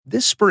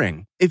This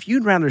spring, if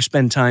you'd rather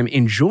spend time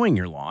enjoying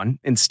your lawn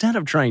instead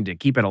of trying to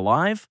keep it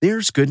alive,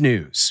 there's good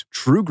news.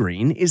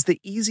 TruGreen is the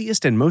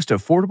easiest and most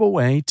affordable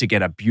way to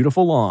get a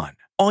beautiful lawn.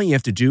 All you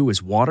have to do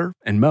is water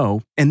and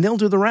mow, and they'll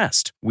do the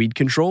rest. Weed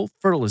control,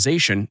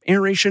 fertilization,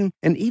 aeration,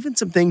 and even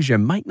some things you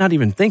might not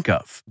even think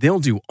of. They'll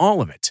do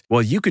all of it,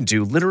 while you can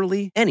do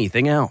literally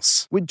anything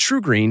else. With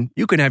TruGreen,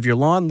 you can have your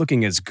lawn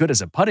looking as good as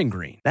a putting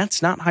green.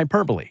 That's not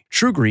hyperbole.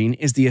 TruGreen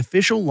is the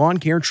official lawn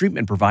care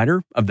treatment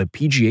provider of the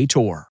PGA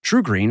Tour.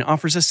 TruGreen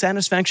offers a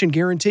satisfaction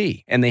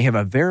guarantee, and they have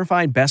a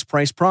verified best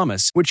price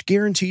promise, which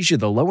guarantees you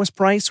the lowest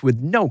price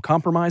with no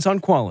compromise on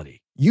quality.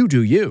 You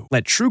do you.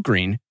 Let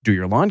TruGreen do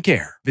your lawn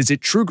care. Visit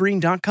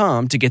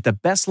TruGreen.com to get the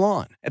best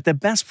lawn at the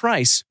best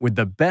price with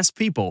the best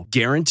people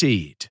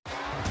guaranteed.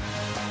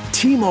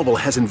 T-Mobile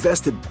has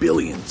invested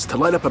billions to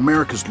light up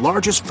America's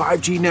largest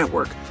 5G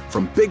network,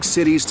 from big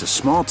cities to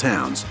small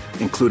towns,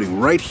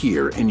 including right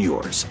here in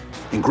yours.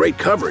 And great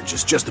coverage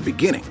is just the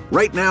beginning.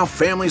 Right now,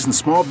 families and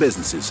small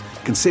businesses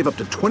can save up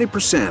to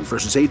 20%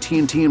 versus AT&T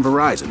and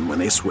Verizon when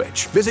they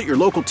switch. Visit your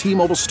local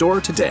T-Mobile store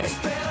today.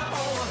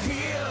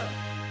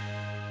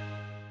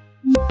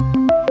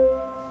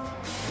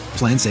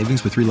 Plan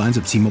savings with 3 lines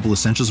of T-Mobile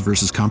Essentials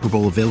versus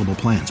comparable available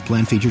plans.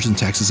 Plan features and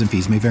taxes and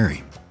fees may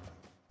vary.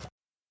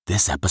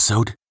 This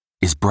episode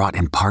is brought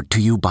in part to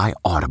you by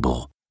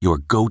Audible, your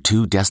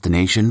go-to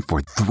destination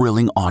for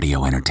thrilling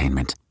audio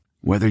entertainment.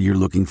 Whether you're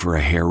looking for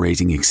a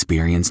hair-raising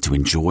experience to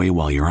enjoy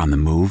while you're on the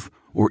move,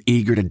 or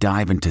eager to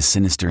dive into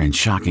sinister and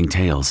shocking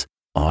tales,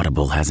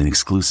 Audible has an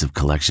exclusive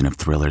collection of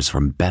thrillers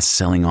from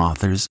best-selling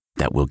authors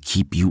that will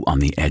keep you on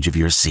the edge of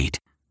your seat.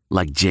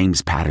 Like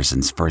James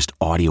Patterson's first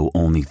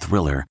audio-only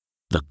thriller,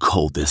 The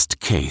Coldest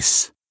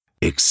Case.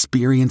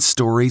 Experience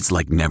stories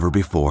like never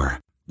before,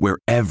 where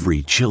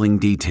every chilling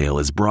detail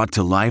is brought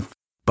to life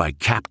by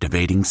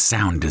captivating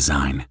sound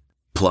design.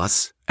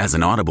 Plus, as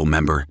an Audible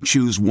member,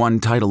 choose one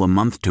title a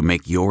month to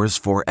make yours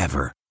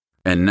forever.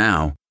 And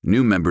now,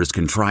 new members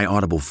can try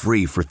Audible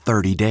free for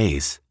 30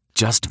 days.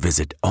 Just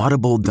visit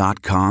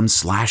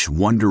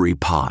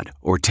audible.com/WonderyPod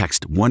or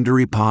text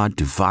WonderyPod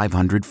to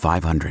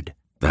 500-500.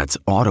 That's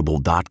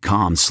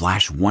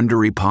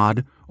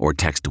audible.com/WonderyPod or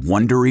text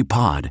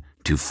WonderyPod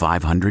to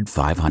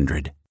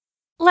 500-500.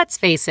 Let's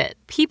face it,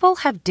 people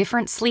have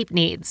different sleep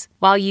needs.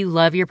 While you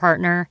love your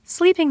partner,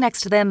 sleeping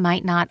next to them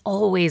might not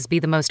always be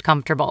the most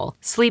comfortable.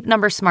 Sleep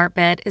Number Smart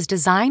Bed is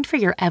designed for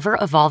your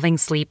ever-evolving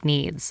sleep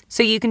needs,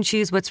 so you can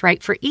choose what's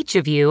right for each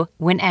of you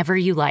whenever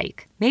you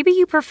like. Maybe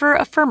you prefer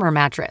a firmer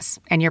mattress,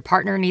 and your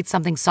partner needs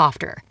something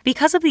softer.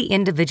 Because of the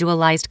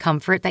individualized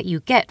comfort that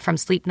you get from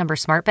Sleep Number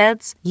Smart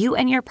Beds, you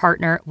and your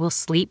partner will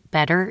sleep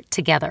better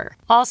together.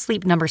 All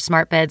Sleep Number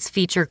Smart Beds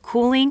feature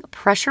cooling,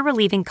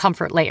 pressure-relieving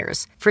comfort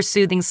layers for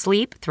soothing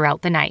sleep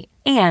throughout the night.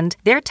 And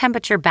their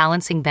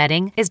temperature-balancing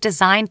bedding is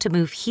designed to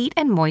move heat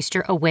and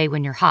moisture away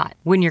when you're hot.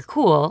 When you're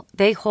cool,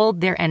 they hold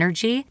their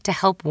energy to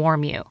help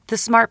warm you. The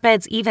smart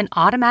beds even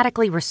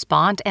automatically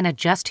respond and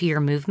adjust to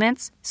your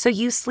movements, so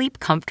you sleep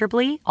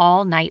comfortably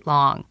all night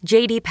long.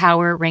 J.D.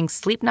 Power ranks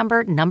Sleep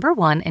Number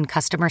 #1 in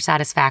customer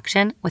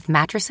satisfaction with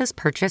mattresses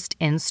purchased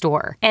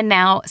in-store. And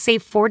now,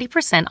 save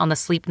 40% on the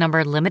Sleep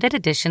Number Limited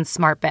Edition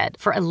Smart Bed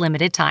for a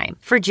limited time.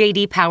 For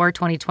J.D. Power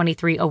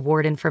 2023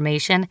 award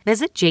information,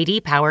 visit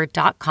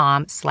jdpower.com/awards.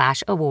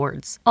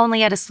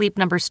 Only at a Sleep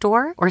Number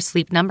store or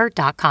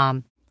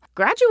sleepnumber.com.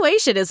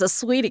 Graduation is a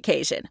sweet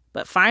occasion,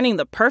 but finding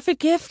the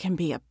perfect gift can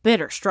be a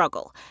bitter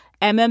struggle.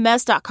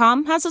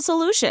 MMS.com has a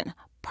solution.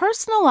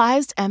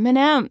 Personalized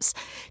M&Ms.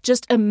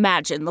 Just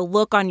imagine the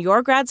look on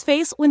your grad's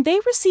face when they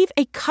receive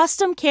a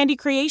custom candy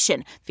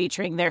creation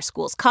featuring their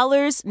school's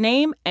colors,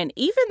 name, and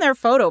even their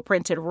photo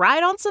printed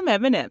right on some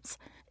M&Ms.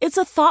 It's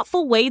a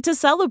thoughtful way to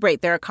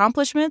celebrate their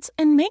accomplishments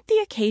and make the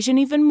occasion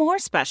even more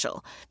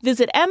special.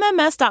 Visit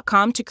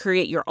MMS.com to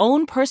create your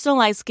own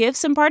personalized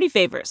gifts and party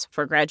favors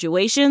for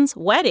graduations,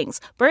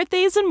 weddings,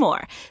 birthdays, and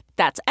more.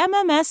 That's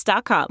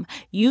MMS.com.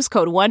 Use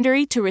code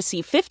WONDERY to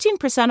receive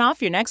 15% off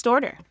your next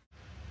order.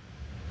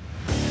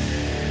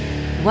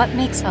 What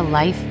makes a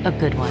life a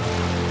good one?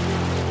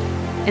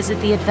 Is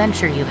it the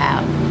adventure you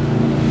have?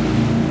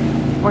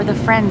 Or the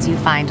friends you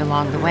find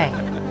along the way?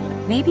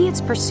 Maybe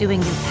it's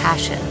pursuing your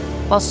passion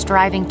while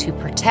striving to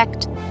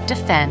protect,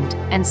 defend,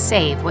 and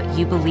save what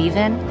you believe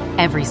in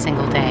every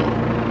single day.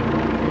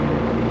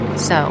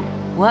 So,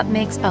 what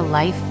makes a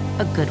life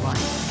a good one?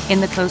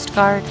 In the Coast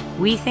Guard,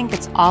 we think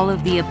it's all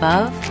of the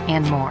above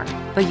and more,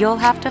 but you'll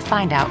have to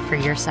find out for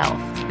yourself.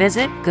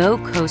 Visit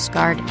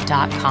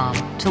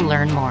gocoastguard.com to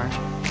learn more.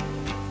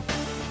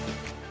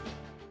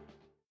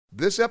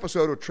 This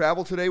episode of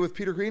Travel Today with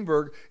Peter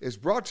Greenberg is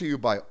brought to you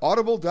by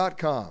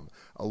Audible.com,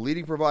 a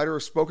leading provider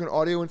of spoken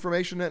audio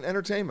information and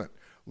entertainment.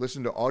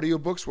 Listen to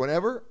audiobooks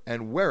whenever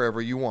and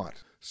wherever you want.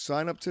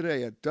 Sign up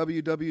today at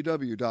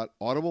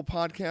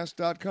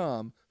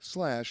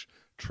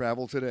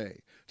www.audiblepodcast.com/travel today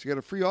to get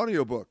a free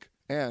audiobook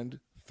and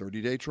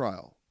 30-day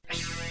trial.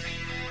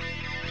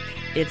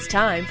 It's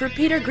time for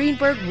Peter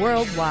Greenberg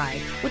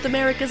Worldwide with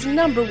America's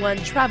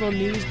 #1 travel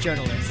news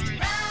journalist.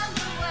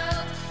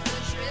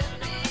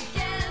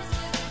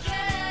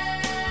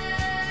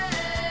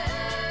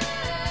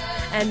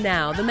 And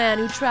now, the man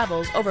who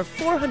travels over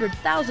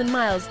 400,000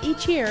 miles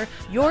each year,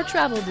 your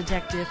travel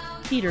detective,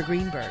 Peter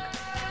Greenberg.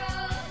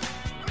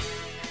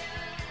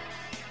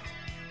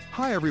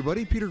 Hi,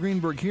 everybody. Peter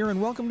Greenberg here, and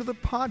welcome to the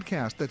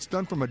podcast that's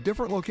done from a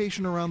different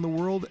location around the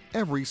world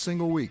every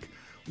single week.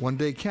 One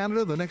day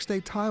Canada, the next day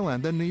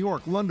Thailand, then New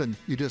York, London.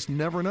 You just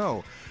never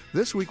know.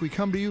 This week we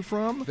come to you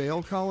from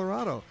Vail,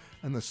 Colorado,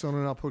 and the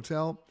Sononop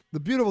Hotel. The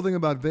beautiful thing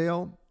about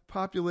Vail,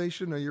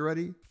 population, are you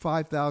ready?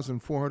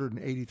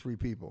 5,483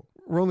 people.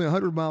 We're only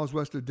 100 miles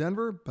west of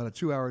Denver, about a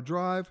 2-hour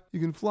drive. You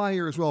can fly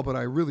here as well, but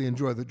I really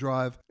enjoy the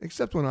drive,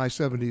 except when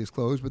I-70 is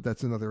closed, but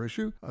that's another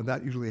issue.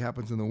 That usually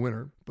happens in the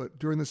winter. But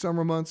during the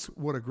summer months,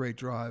 what a great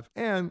drive.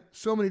 And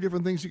so many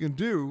different things you can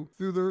do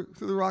through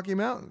the Rocky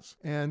Mountains.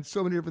 And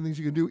so many different things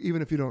you can do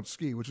even if you don't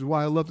ski, which is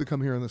why I love to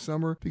come here in the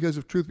summer, because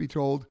if truth be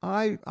told,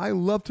 I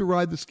love to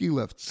ride the ski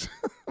lifts,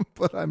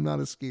 but I'm not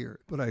a skier.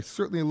 But I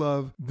certainly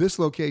love this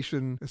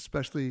location,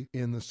 especially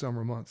in the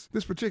summer months.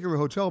 This particular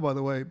hotel, by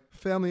the way,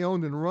 family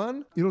owned and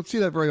run. You don't see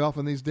that very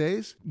often these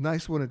days.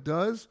 Nice when it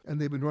does. And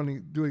they've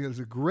been doing it as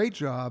a great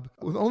job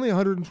with only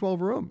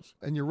 112 rooms.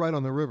 And you're right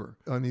on the river,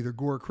 on either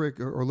Gore Creek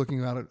or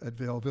looking out at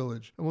Vail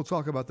Village. And we'll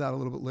talk about that a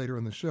little bit later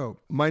in the show.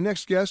 My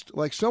next guest,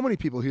 like so many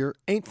people here,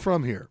 ain't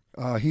from here.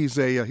 He's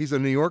a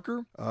New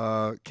Yorker,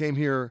 came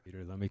here.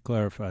 Peter, let me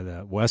clarify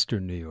that.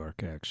 Western New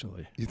York,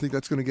 actually. You think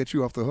that's going to get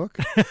you off the hook?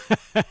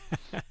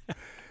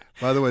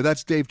 By the way,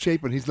 that's Dave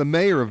Chapin. He's the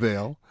mayor of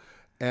Vail.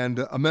 And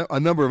a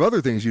number of other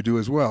things you do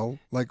as well,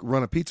 like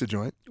run a pizza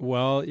joint.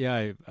 Well,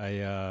 yeah,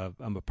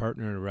 I'm a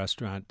partner in a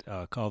restaurant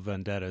called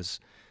Vendetta's.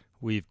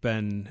 We've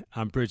been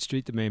on Bridge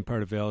Street, the main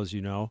part of Vail, as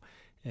you know,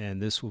 and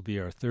this will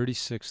be our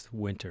 36th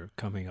winter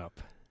coming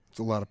up. It's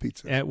a lot of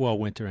pizza.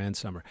 Winter and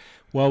summer.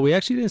 Well, we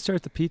actually didn't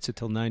start the pizza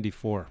till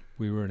 '94.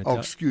 We were an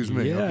excuse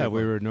me. Yeah, okay,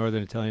 we were a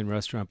Northern Italian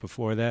restaurant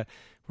before that.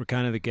 We're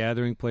kind of the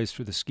gathering place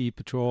for the ski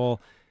patrol.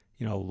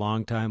 You know,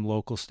 long-time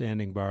local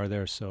standing bar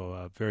there,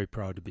 so very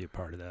proud to be a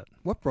part of that.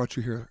 What brought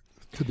you here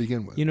to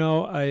begin with? You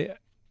know,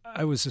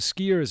 I was a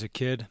skier as a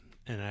kid,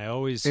 and I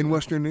always... In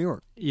Western New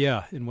York?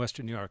 Yeah, in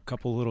Western New York. A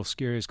couple little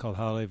ski areas called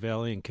Holiday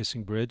Valley and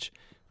Kissing Bridge.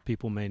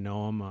 People may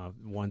know them.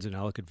 One's in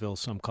Ellicottville.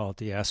 Some call it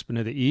the Aspen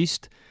of the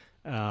East.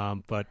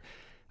 But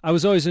I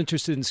was always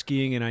interested in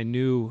skiing, and I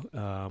knew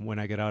when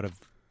I got out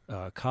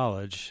of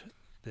college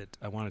that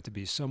I wanted to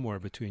be somewhere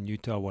between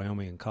Utah,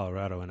 Wyoming, and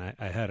Colorado, and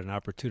I had an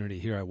opportunity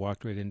here. I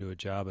walked right into a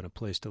job and a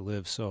place to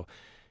live, so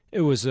it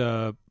was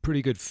a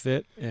pretty good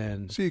fit.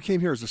 And so you came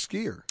here as a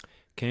skier?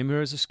 Came here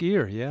as a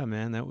skier, yeah,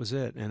 man, that was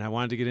it. And I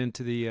wanted to get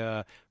into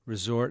the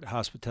resort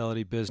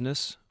hospitality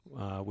business,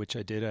 which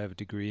I did. I have a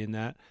degree in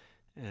that,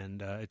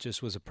 and it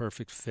just was a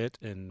perfect fit,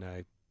 and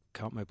I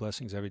count my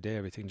blessings every day.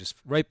 Everything just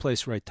right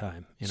place, right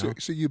time. You know.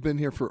 So you've been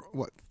here for,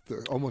 what,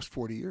 almost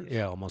 40 years?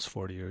 Yeah, almost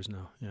 40 years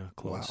now. Yeah,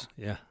 close. Wow.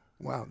 Yeah.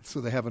 Wow, so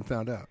they haven't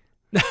found out.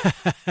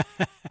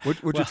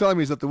 What you're telling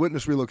me is that the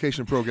witness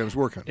relocation program is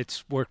working.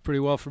 It's worked pretty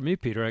well for me,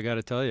 Peter, I got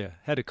to tell you.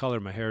 Had to color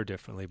my hair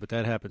differently, but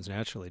that happens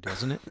naturally,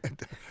 doesn't it?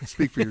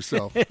 Speak for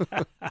yourself.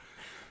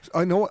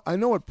 I know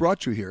what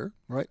brought you here,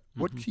 right?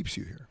 What keeps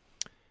you here?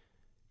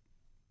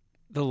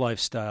 The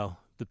lifestyle,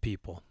 the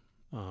people.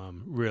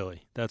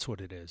 Really, that's what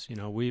it is. You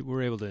know,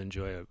 we're able to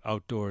enjoy an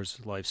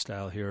outdoors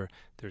lifestyle here.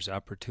 There's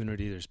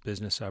opportunity, there's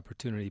business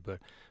opportunity, but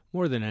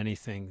more than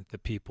anything, the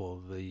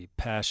people, the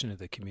passion of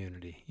the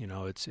community. You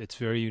know, it's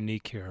very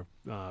unique here.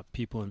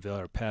 People in Vail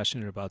are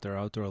passionate about their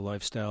outdoor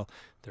lifestyle.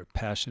 They're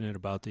passionate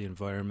about the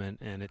environment,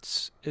 and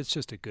it's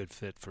just a good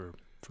fit for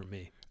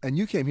me. And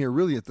you came here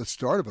really at the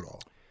start of it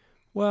all.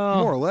 Well,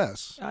 more or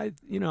less. I've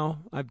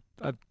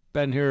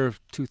been here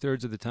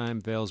 2/3 of the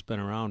time. Vail's been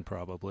around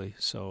probably,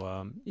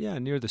 so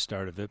near the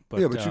start of it.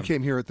 But you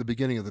came here at the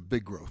beginning of the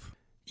big growth.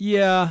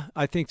 Yeah,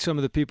 I think some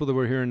of the people that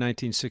were here in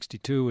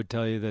 1962 would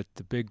tell you that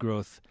the big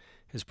growth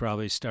has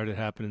probably started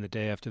happening the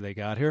day after they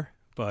got here.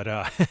 But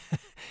I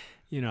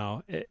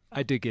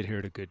did get here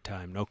at a good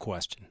time, no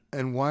question.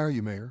 And why are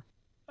you mayor?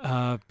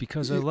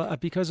 Because I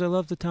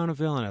love the town of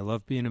Vail and I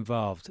love being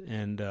involved.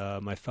 And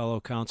my fellow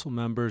council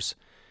members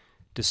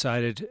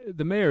decided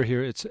the mayor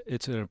here,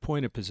 it's an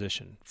appointed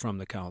position from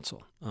the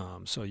council.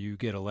 So you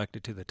get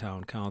elected to the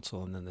town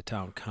council, and then the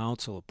town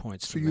council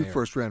appoints the mayor. So you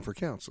first ran for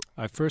council?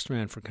 I first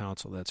ran for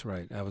council, that's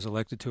right. I was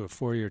elected to a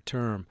 4-year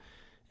term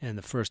in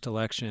the first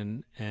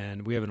election,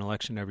 and we have an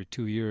election every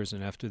 2 years,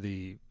 and after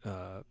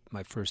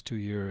my first 2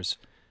 years,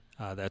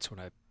 that's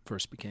when I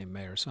first became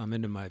mayor. So I'm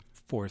into my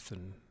fourth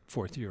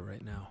year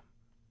right now.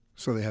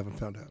 So they haven't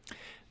found out?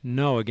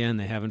 No, again,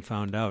 they haven't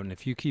found out. And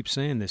if you keep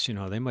saying this,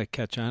 they might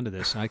catch on to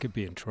this, and I could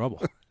be in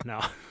trouble. No.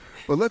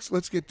 But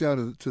let's get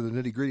down to the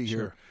nitty-gritty here.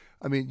 Sure.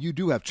 I mean, you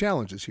do have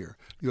challenges here.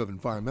 You have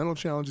environmental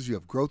challenges, you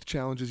have growth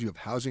challenges, you have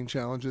housing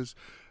challenges.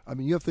 I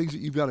mean, you have things that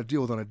you've got to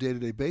deal with on a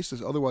day-to-day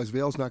basis. Otherwise,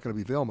 Vail's not going to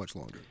be Vail much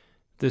longer.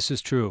 This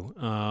is true.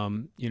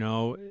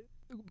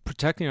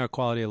 Protecting our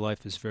quality of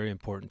life is very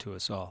important to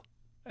us all.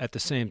 At the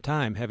same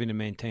time, having to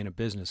maintain a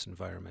business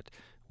environment,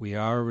 We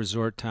are a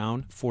resort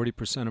town.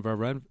 40% of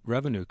our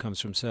revenue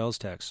comes from sales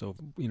tax. So,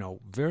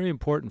 very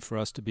important for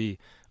us to be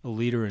a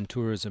leader in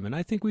tourism. And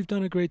I think we've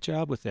done a great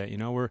job with that.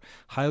 We're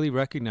highly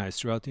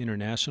recognized throughout the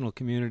international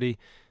community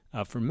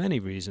for many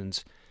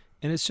reasons.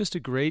 And it's just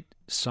a great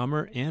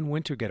summer and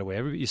winter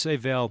getaway. You say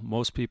Vail,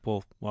 most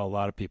people, a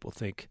lot of people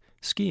think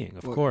skiing,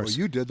 of course. Well,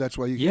 you did. That's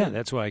why you came. Yeah,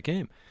 that's why I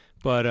came.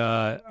 But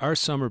our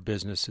summer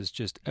business is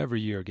just every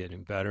year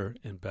getting better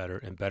and better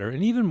and better,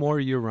 and even more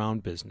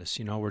year-round business.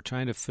 We're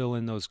trying to fill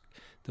in those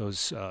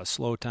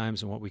slow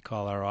times and what we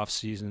call our off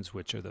seasons,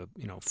 which are the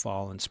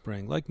fall and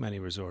spring, like many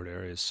resort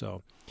areas.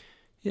 So,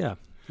 yeah.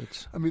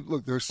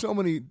 Look, there are so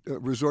many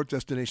resort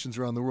destinations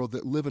around the world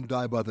that live and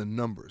die by the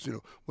numbers.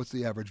 What's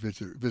the average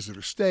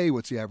visitor stay?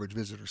 What's the average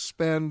visitor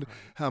spend?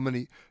 How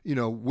many?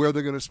 Where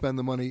they're going to spend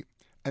the money,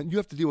 and you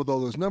have to deal with all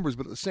those numbers.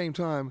 But at the same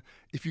time,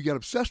 if you get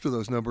obsessed with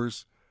those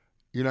numbers,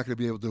 you're not going to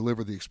be able to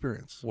deliver the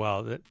experience.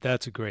 Well,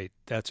 that's a great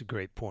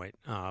point.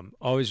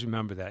 Always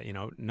remember that.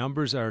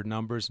 Numbers are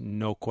numbers,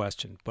 no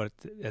question. But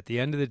at the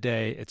end of the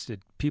day, it's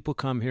that people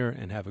come here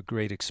and have a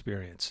great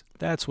experience.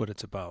 That's what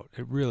it's about.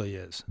 It really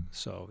is.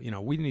 So,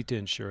 we need to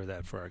ensure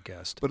that for our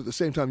guests. But at the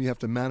same time, you have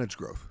to manage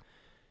growth.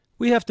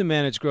 We have to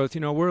manage growth.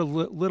 We're a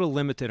little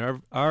limited.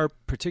 Our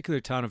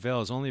particular town of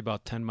Vail is only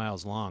about 10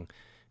 miles long.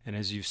 And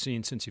as you've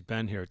seen since you've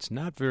been here, it's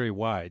not very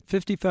wide.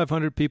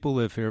 5,500 people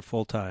live here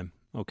full time.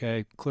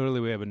 Okay, clearly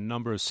we have a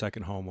number of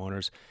second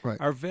homeowners. Right.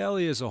 Our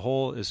valley as a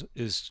whole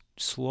is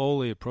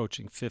slowly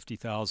approaching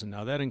 50,000.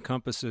 Now that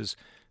encompasses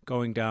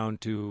going down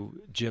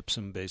to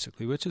Gypsum,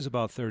 basically, which is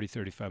about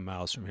 35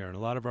 miles from here. And a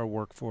lot of our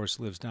workforce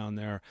lives down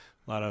there,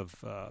 a lot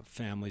of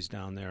families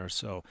down there.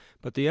 So,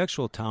 but the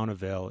actual town of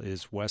Vail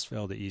is West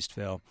Vail to East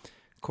Vail,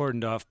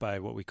 cordoned off by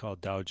what we call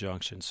Dow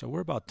Junction. So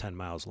we're about 10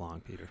 miles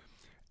long, Peter.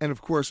 And,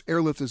 of course,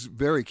 airlift is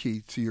very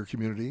key to your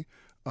community.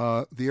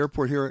 The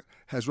airport here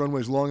has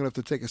runways long enough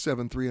to take a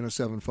 7.3 and a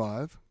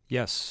 7.5.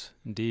 Yes,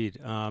 indeed.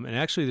 And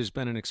actually there's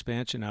been an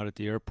expansion out at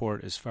the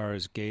airport as far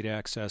as gate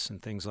access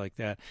and things like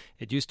that.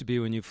 It used to be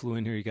when you flew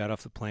in here, you got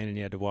off the plane and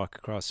you had to walk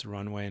across the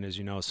runway. And as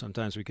you know,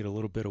 sometimes we get a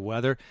little bit of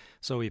weather.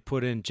 So we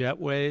put in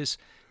jetways.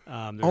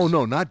 Oh,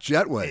 no, not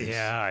jetways.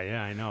 Yeah,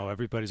 I know.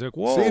 Everybody's like,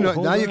 whoa, See,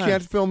 now you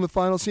can't film the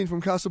final scene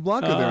from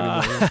Casablanca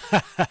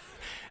there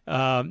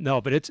anymore.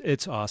 No, but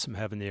it's awesome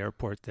having the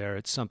airport there.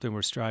 It's something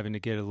we're striving to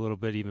get a little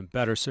bit even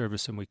better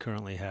service than we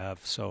currently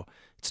have. So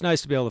it's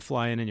nice to be able to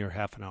fly in and you're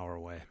half an hour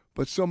away.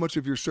 But so much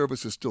of your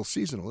service is still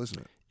seasonal, isn't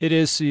it? It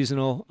is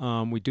seasonal.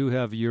 We do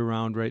have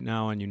year-round right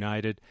now on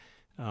United.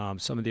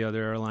 Some of the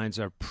other airlines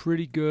are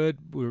pretty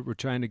good. We're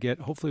trying to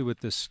get, hopefully with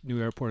this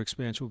new airport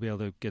expansion, we'll be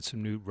able to get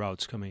some new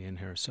routes coming in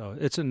here. So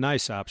it's a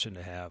nice option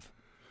to have.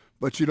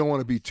 But you don't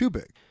want to be too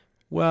big.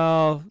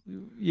 Well,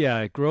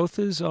 yeah, growth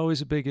is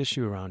always a big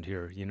issue around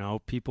here.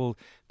 People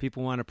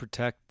want to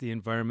protect the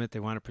environment. They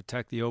want to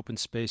protect the open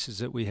spaces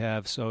that we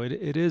have. So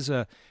it's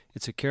a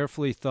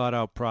carefully thought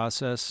out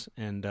process,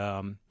 and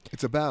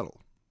it's a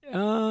battle.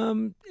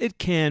 It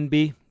can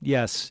be,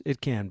 yes,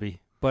 it can be,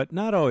 but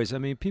not always. I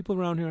mean, people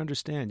around here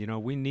understand.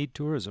 We need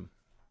tourism.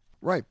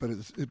 Right, but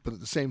at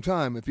the same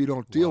time, if you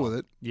don't deal with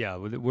it, yeah,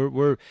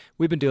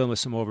 we've been dealing with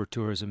some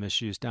over-tourism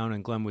issues down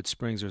in Glenwood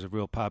Springs. There's a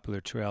real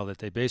popular trail that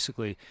they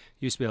basically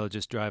used to be able to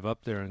just drive up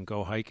there and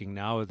go hiking.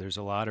 Now there's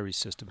a lottery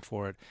system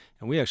for it,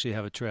 and we actually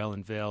have a trail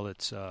in Vail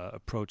that's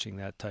approaching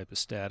that type of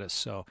status.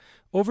 So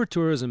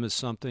over-tourism is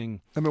something.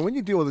 I mean, when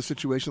you deal with a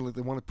situation like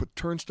they want to put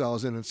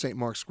turnstiles in St.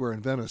 Mark's Square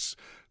in Venice,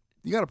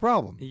 you got a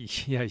problem.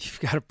 Yeah, you've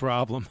got a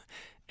problem.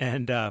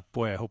 And,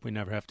 boy, I hope we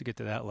never have to get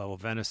to that level.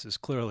 Venice is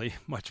clearly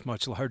much,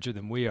 much larger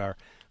than we are.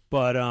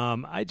 But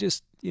I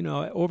just,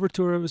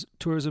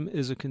 over-tourism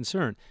is a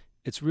concern.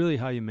 It's really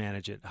how you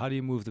manage it. How do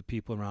you move the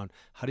people around?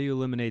 How do you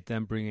eliminate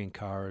them bringing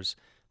cars?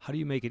 How do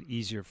you make it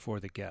easier for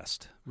the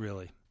guest,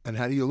 really? And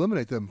how do you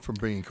eliminate them from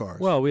bringing cars?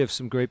 Well, we have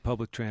some great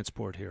public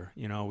transport here.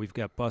 We've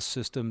got bus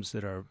systems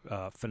that are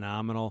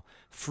phenomenal,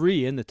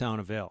 free in the town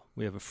of Vail.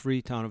 We have a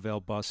free town of Vail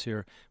bus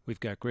here. We've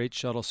got great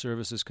shuttle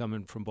services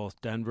coming from both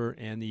Denver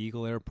and the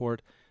Eagle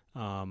Airport.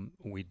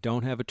 We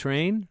don't have a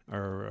train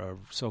or a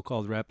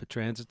so-called rapid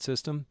transit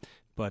system,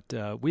 but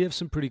we have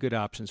some pretty good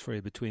options for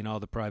you between all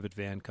the private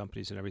van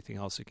companies and everything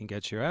else that can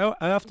get you here.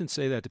 I often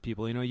say that to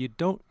people, you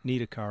don't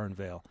need a car in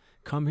Vail.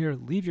 Come here,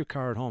 leave your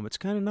car at home. It's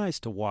kind of nice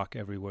to walk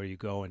everywhere you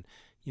go, and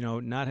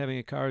not having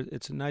a car,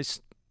 it's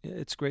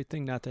a great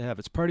thing not to have.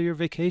 It's part of your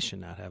vacation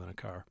not having a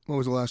car. When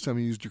was the last time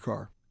you used your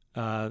car?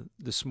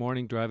 This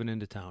morning driving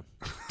into town.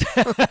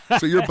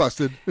 So you're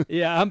busted.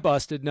 Yeah, I'm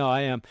busted. No,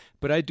 I am,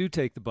 but I do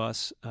take the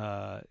bus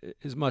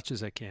as much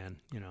as I can.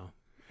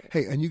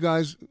 Hey, and you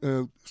guys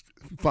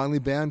finally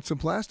banned some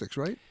plastics,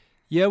 right?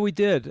 Yeah, we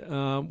did.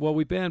 Well,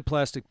 we banned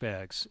plastic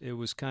bags. It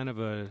was kind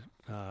of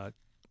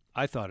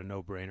I thought a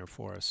no-brainer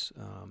for us.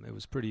 It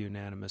was pretty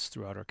unanimous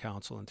throughout our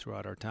council and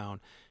throughout our town.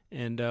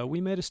 And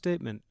we made a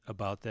statement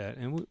about that.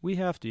 And we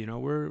have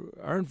to,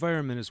 our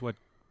environment is what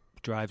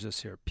drives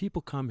us here.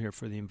 People come here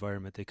for the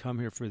environment. They come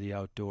here for the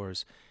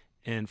outdoors.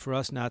 And for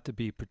us not to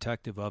be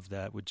protective of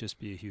that would just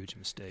be a huge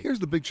mistake. Here's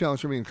the big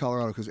challenge for me in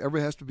Colorado, because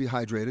everybody has to be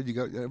hydrated.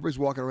 Everybody's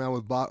walking around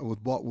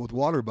with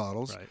water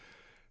bottles. Right.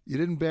 You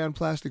didn't ban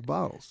plastic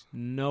bottles.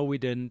 No, we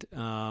didn't.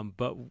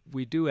 But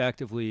we do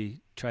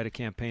actively try to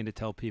campaign to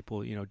tell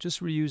people,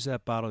 just reuse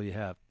that bottle you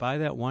have. Buy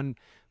that one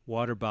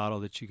water bottle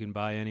that you can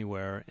buy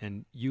anywhere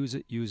and use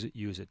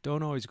it.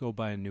 Don't always go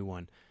buy a new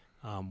one.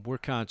 We're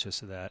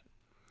conscious of that.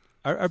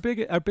 Our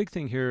big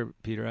thing here,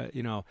 Peter,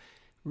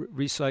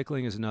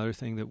 recycling is another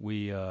thing that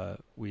we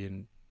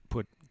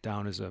put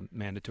down as a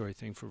mandatory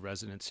thing for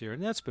residents here,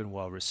 and that's been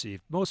well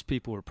received. Most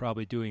people are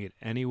probably doing it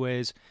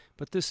anyways,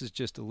 but this is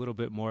just a little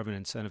bit more of an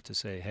incentive to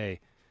say, hey,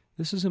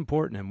 this is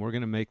important, and we're going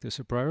to make this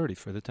a priority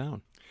for the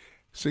town.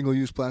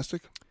 Single-use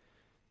plastic?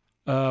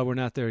 We're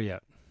not there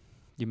yet.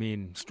 You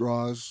mean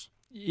straws?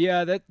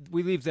 Yeah,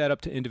 we leave that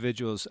up to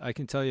individuals. I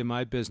can tell you,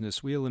 my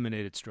business, we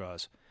eliminated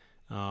straws,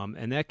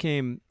 and that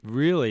came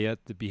really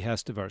at the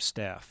behest of our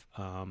staff.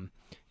 I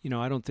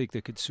don't think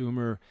the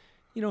consumer,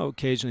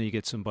 occasionally you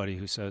get somebody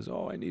who says,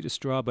 oh, I need a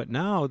straw. But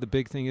now the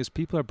big thing is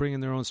people are bringing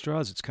their own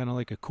straws. It's kind of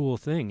like a cool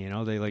thing.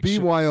 They like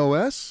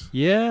BYOS?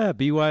 Yeah,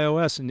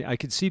 BYOS. And I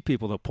could see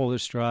people, they'll pull their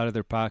straw out of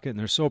their pocket, and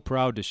they're so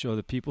proud to show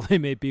the people they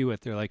may be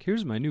with. They're like,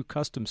 here's my new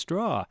custom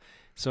straw.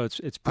 So it's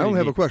pretty I only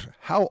have neat. a question.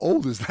 How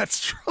old is that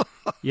straw?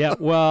 Yeah,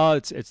 well,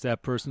 it's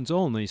that person's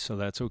only, so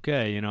that's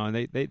okay. And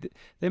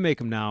they make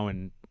them now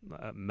in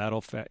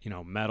metal,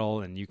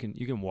 metal, and you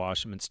can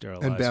wash them and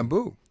sterilize and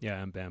bamboo. them.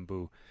 Yeah, and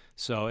bamboo.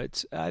 So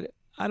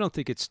I don't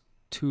think it's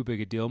too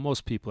big a deal.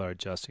 Most people are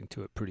adjusting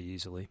to it pretty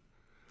easily.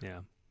 Yeah.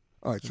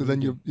 All right. So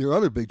then your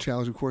other big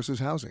challenge, of course, is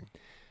housing.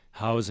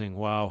 Housing.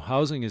 Wow.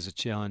 Housing is a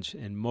challenge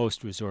in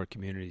most resort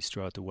communities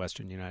throughout the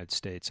western United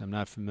States. I'm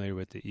not familiar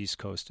with the East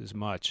Coast as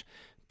much,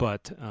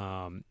 but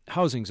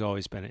housing's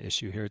always been an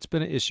issue here. It's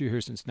been an issue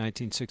here since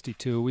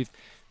 1962.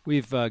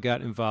 We've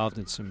got involved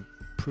in some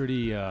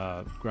pretty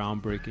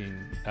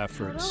groundbreaking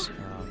efforts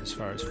as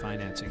far as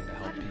financing to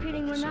help people.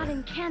 We're not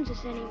in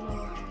Kansas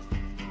anymore.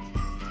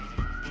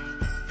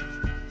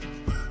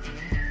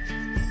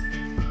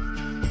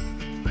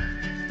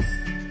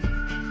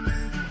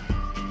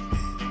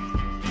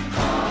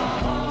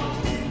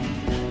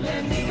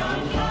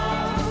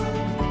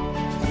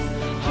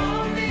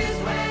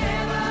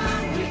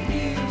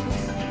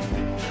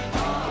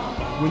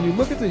 When you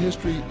look at the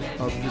history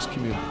of this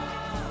community,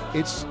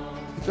 it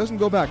doesn't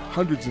go back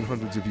hundreds and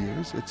hundreds of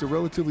years. It's a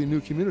relatively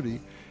new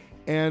community,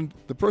 and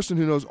the person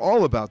who knows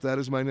all about that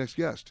is my next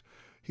guest.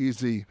 He's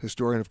the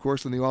historian, of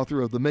course, and the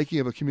author of The Making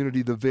of a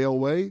Community, The Vail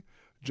Way.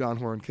 John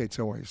Horan Cates,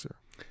 how are you, sir?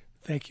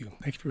 Thank you.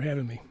 Thank you for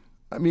having me.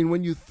 I mean,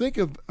 when you think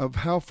of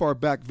how far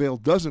back Vail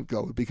doesn't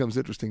go, it becomes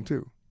interesting,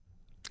 too.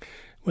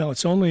 Well,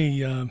 it's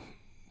only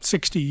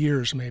 60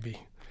 years,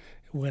 maybe,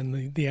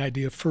 when the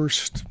idea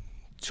first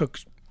took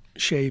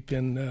shape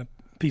in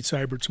Pete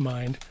Seibert's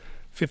mind.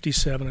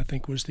 57, I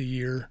think, was the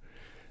year,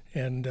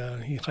 and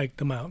he hiked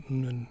the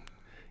mountain and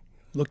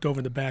looked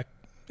over the back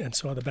and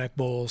saw the back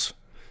bowls,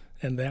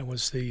 and that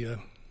was the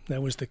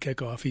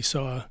kickoff.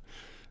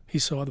 He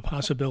saw the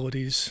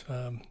possibilities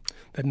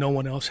that no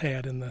one else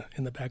had in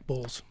the back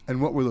bowls. And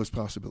what were those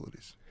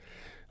possibilities?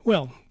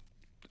 Well,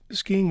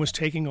 skiing was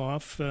taking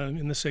off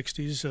in the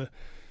 60s.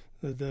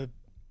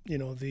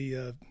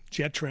 The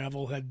jet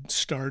travel had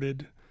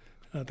started.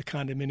 The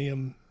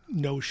condominium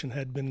notion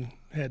had been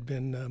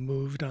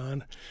moved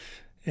on,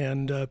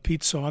 and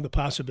Pete saw the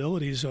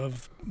possibilities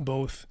of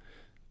both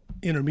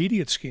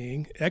intermediate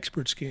skiing,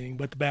 expert skiing,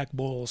 but the back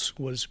bowls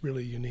was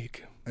really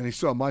unique. And he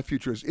saw my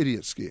future as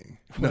idiot skiing.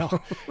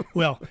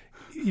 Well,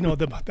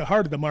 the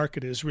heart of the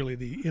market is really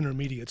the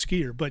intermediate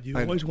skier, but you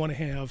always want to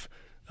have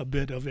a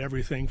bit of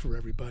everything for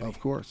everybody.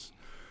 Of course.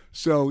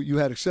 So you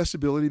had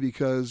accessibility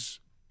because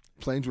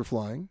planes were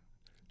flying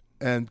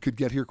and could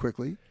get here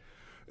quickly.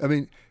 I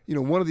mean,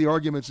 one of the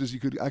arguments is you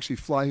could actually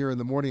fly here in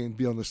the morning and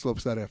be on the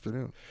slopes that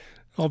afternoon.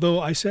 Although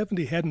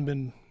I-70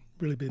 hadn't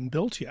really been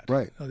built yet.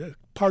 Right.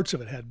 Parts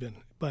of it had been.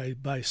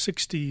 By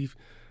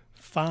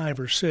 65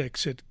 or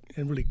 6, it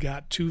really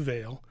got to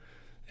Vail.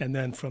 And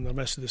then from the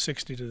rest of the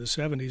 60s to the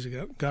 70s,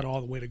 it got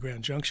all the way to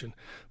Grand Junction.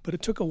 But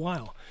it took a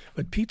while.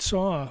 But Pete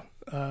saw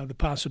the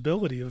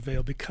possibility of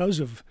Vail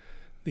because of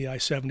the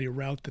I-70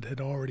 route that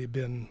had already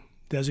been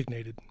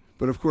designated.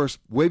 But, of course,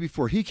 way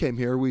before he came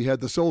here, we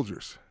had the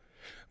soldiers.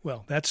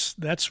 Well, that's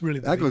really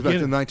the beginning. That goes back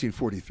to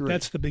 1943.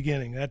 That's the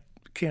beginning. That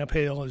Camp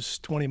Hale is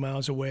 20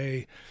 miles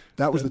away.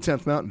 That was the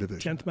 10th Mountain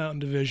Division. 10th Mountain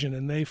Division,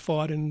 and they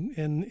fought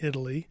in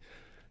Italy.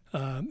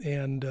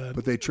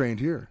 But they trained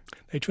here.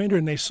 They trained here,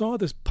 and they saw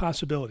the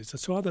possibilities. They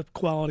saw the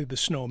quality of the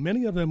snow.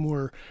 Many of them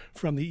were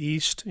from the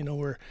east,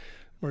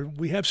 where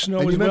we have snow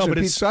and as well. You mentioned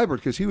Pete Seibert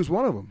because he was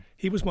one of them.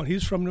 He was one. He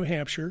was from New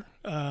Hampshire,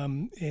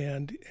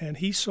 and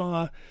he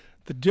saw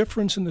the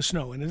difference in the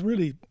snow, and it's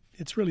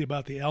really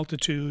about the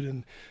altitude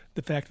and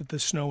the fact that the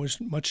snow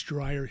is much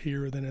drier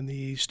here than in the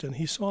east, and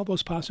he saw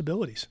those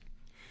possibilities.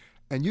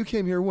 And you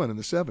came here when, in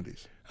the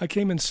 70s? I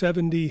came in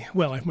 70.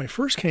 Well, I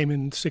first came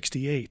in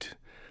 68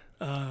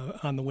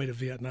 on the way to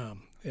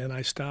Vietnam. And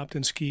I stopped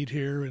and skied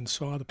here and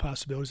saw the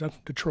possibilities. I'm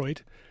from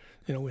Detroit.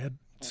 We had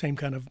the same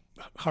kind of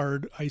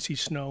hard, icy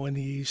snow in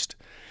the east.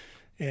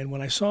 And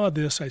when I saw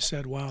this, I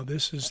said, wow,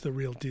 this is the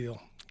real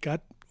deal.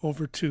 Got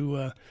over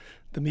to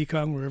the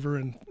Mekong River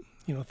and,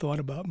 thought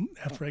about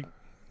after I'm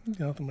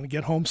going to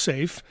get home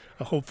safe,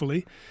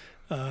 hopefully.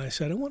 I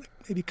said, I want to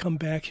maybe come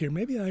back here.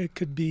 Maybe I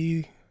could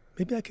be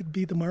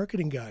the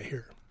marketing guy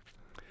here.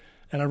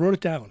 And I wrote it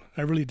down.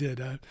 I really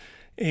did.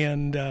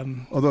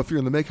 Although if you're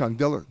in the Mekong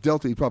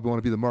Delta, you probably want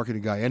to be the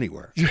marketing guy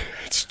anywhere.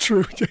 It's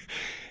true.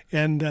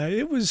 And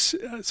it was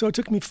so it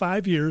took me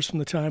 5 years from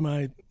the time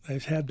I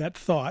had that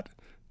thought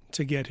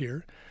to get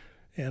here,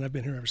 and I've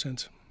been here ever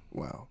since.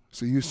 Wow.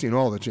 So you've seen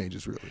all the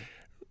changes, really.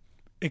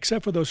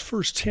 Except for those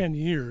first 10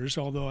 years,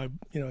 although I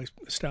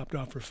stopped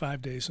off for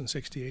 5 days in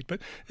 '68.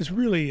 But it's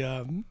really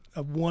a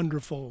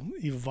wonderful,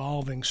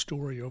 evolving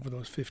story over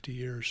those 50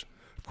 years.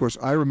 Of course,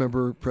 I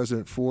remember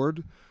President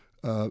Ford,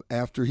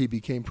 after he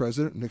became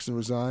president, Nixon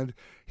resigned,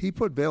 he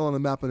put Vail on the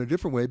map in a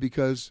different way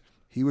because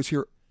he was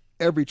here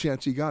every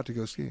chance he got to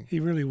go skiing. He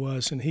really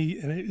was, and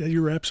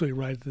you're absolutely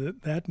right.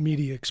 That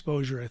media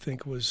exposure, I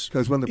think, was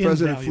because when the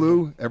president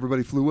flew,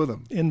 everybody flew with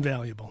him.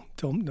 Invaluable,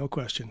 no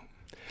question.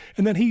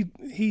 And then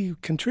he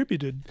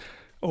contributed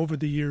over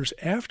the years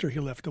after he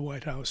left the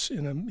White House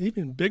in an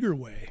even bigger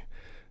way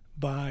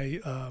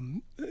by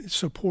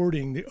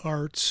supporting the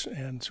arts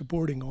and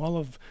supporting all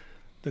of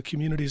the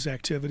community's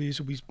activities.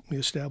 We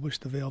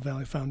established the Vail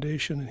Valley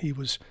Foundation, and he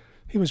was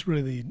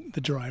really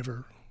the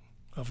driver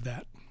of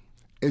that.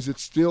 Is it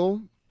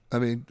still,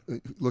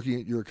 looking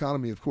at your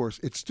economy, of course,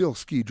 it's still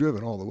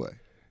ski-driven all the way?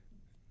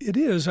 It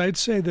is. I'd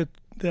say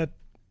that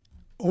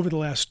over the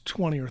last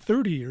 20 or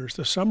 30 years,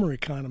 the summer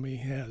economy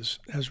has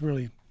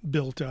really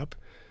built up.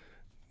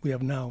 We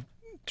have now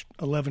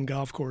 11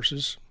 golf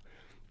courses,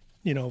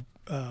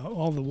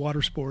 all the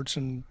water sports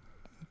and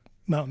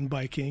mountain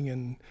biking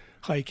and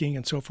hiking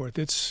and so forth.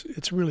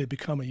 It's really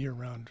become a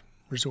year-round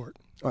resort.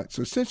 All right,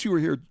 so since you were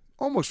here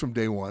almost from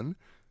day one,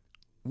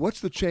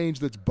 what's the change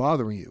that's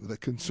bothering you, that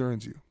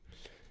concerns you?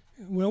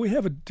 Well, we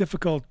have a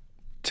difficult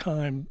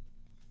time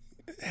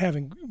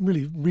having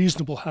really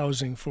reasonable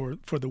housing for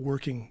the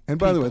working And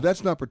by people. The way,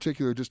 that's not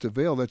particular just to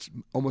Vail. That's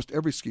almost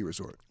every ski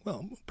resort.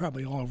 Well,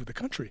 probably all over the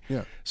country.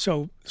 Yeah.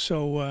 So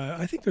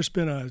I think there's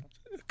been a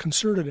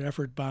concerted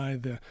effort by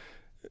the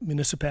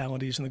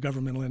municipalities and the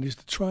governmental entities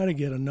to try to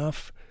get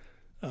enough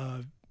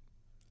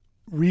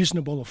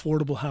reasonable,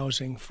 affordable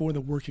housing for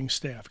the working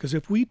staff. Because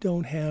if we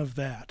don't have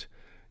that,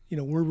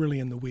 we're really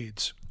in the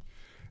weeds.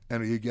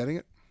 And are you getting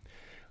it?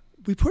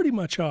 We pretty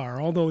much are,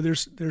 although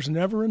there's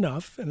never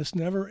enough, and it's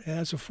never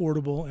as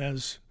affordable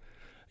as,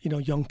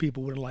 young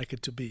people would like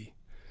it to be.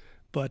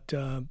 But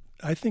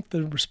I think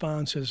the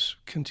response has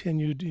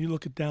continued. You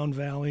look at Down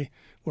Valley,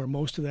 where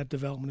most of that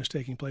development is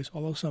taking place,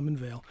 although some in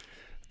Vail.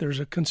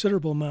 There's a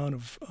considerable amount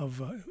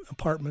of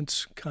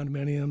apartments,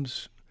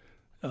 condominiums,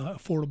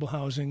 affordable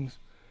housing,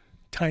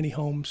 tiny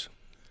homes.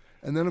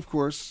 And then, of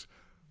course,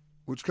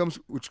 which comes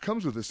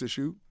with this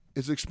issue,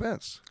 is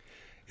expense.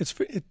 It's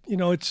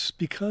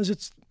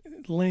because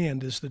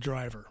land is the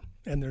driver,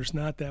 and there's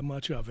not that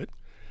much of it.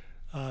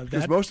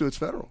 Because most of it's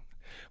federal.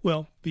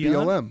 Well,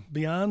 beyond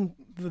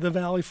the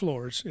valley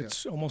floors,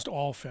 it's almost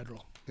all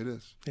federal. It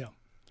is. Yeah.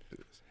 It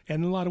is.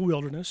 And a lot of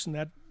wilderness, and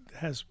that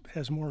has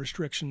more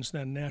restrictions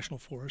than national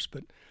forest,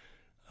 but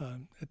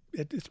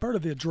it's part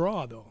of the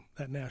draw, though,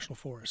 that national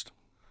forest.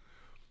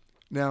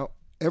 Now,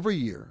 every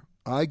year,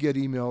 I get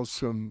emails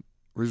from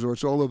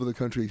resorts all over the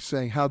country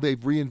saying how they've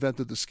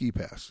reinvented the ski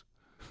pass.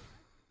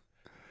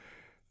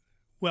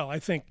 Well, I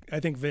think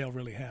Vail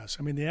really has.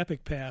 The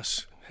Epic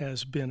Pass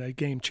has been a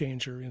game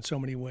changer in so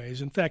many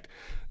ways. In fact,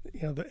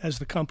 as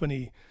the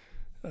company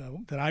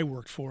that I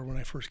worked for when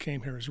I first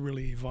came here has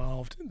really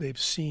evolved, they've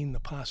seen the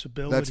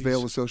possibilities. That's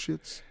Vail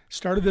Associates?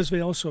 Started as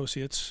Vail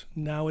Associates.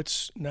 Now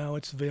it's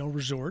Vail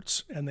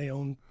Resorts, and they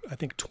own, I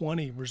think,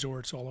 20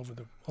 resorts all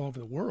over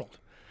the world.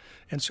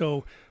 And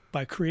so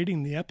by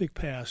creating the Epic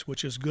Pass,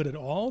 which is good at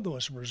all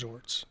those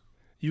resorts,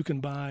 you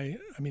can buy,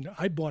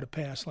 I bought a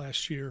pass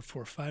last year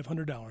for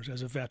 $500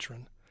 as a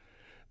veteran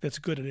that's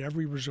good at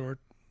every resort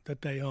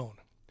that they own.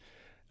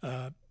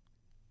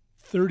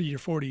 30 or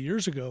 40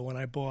 years ago, when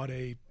I bought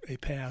a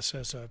pass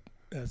when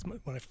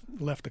I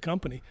left the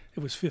company, it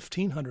was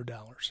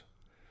 $1,500.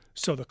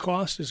 So the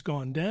cost has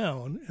gone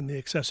down and the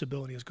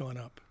accessibility has gone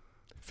up.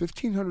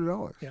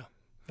 $1,500? Yeah.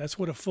 That's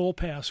what a full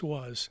pass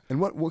was. And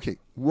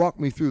walk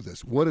me through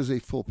this. What does a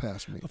full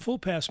pass mean? A full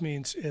pass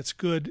means it's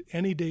good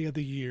any day of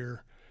the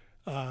year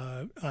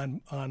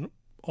on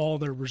all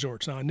their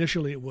resorts. Now,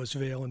 initially it was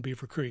Vail and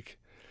Beaver Creek.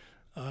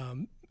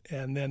 And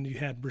then you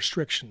had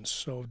restrictions.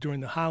 So during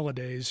the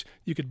holidays,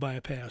 you could buy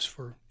a pass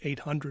for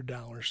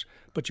 $800,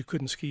 but you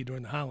couldn't ski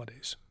during the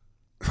holidays.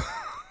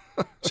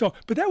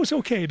 But that was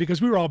okay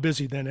because we were all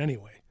busy then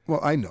anyway. Well,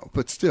 I know,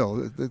 but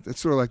still,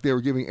 it's sort of like they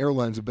were giving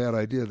airlines a bad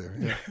idea there.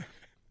 Yeah.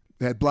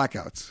 They had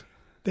blackouts.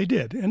 They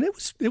did, and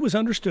it was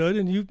understood,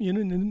 and you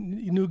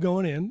knew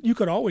going in. You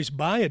could always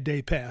buy a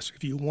day pass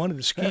if you wanted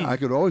to ski. Yeah, I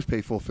could always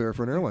pay full fare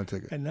for an airline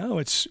ticket. And now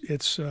it's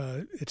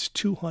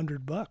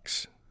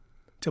 $200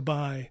 to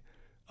buy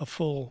a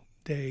full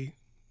day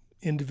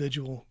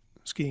individual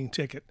skiing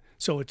ticket.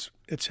 So it's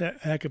a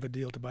heck of a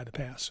deal to buy the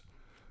pass.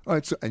 All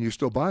right, and you're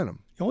still buying them?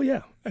 Oh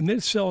yeah, and they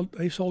sold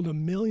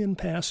 1 million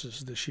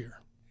passes this year.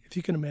 If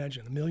you can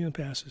imagine, 1 million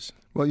passes.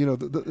 Well, you know,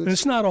 and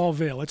it's not all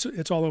Vail.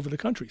 It's all over the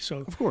country. So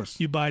of course,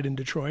 you buy it in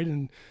Detroit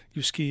and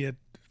you ski at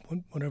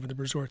whatever the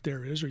resort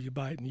there is, or you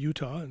buy it in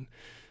Utah, and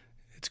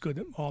it's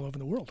good all over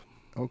the world.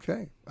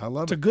 Okay, I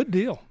love it. It's a good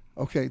deal.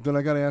 Okay, then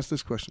I got to ask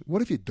this question: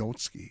 what if you don't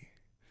ski?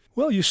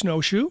 Well, you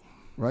snowshoe,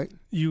 right?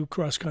 You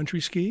cross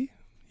country ski,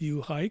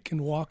 you hike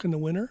and walk in the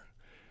winter.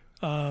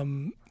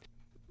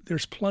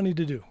 There's plenty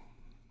to do.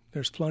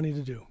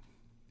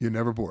 You're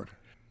never bored.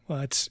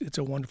 Well, it's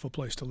a wonderful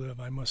place to live,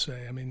 I must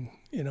say. I mean,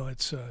 you know,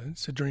 it's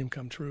a dream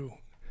come true.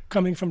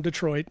 Coming from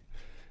Detroit,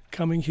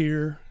 coming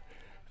here,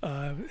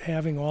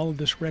 having all of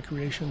this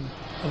recreation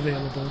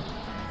available,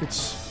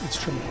 it's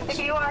tremendous.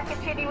 If you are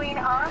continuing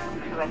on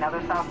to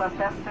another Southwest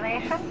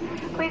destination,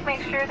 please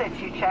make sure that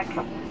you check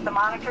the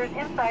monitors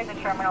inside the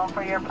terminal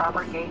for your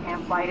proper gate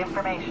and flight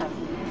information.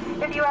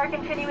 If you are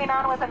continuing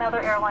on with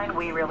another airline,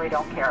 we really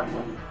don't care.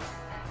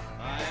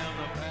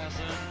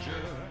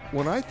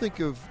 When I think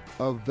of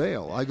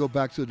Vail, I go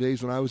back to the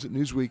days when I was at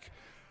Newsweek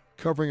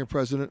covering a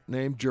president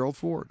named Gerald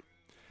Ford.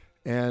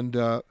 And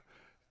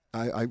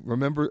I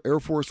remember Air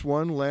Force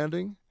One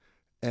landing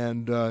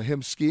and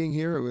him skiing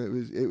here.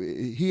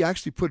 He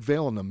actually put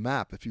Vail on the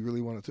map, if you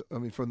really wanted to, I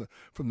mean, from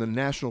the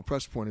national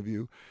press point of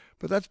view.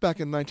 But that's back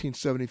in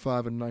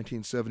 1975 and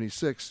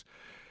 1976.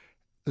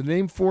 The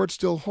name Ford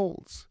still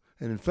holds.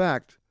 And in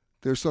fact,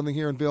 there's something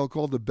here in Vail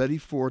called the Betty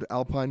Ford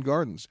Alpine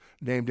Gardens,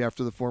 named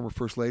after the former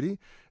First Lady.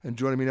 And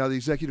joining me now, the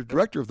executive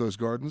director of those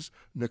gardens,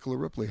 Nicola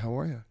Ripley. How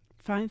are you?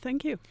 Fine,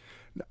 thank you.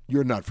 Now,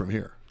 you're not from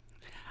here.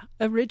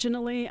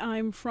 Originally,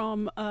 I'm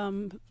from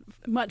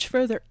much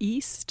further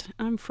east.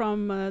 I'm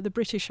from the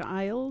British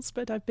Isles,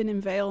 but I've been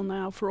in Vail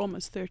now for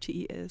almost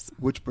 30 years.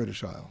 Which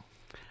British Isle?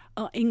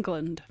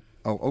 England.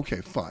 Oh,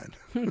 okay, fine.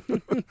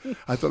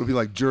 I thought it would be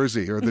like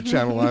Jersey or the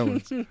Channel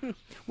Islands.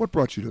 What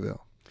brought you to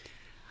Vail?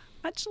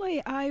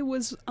 Actually, I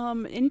was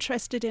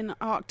interested in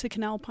Arctic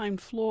and alpine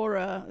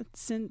flora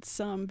since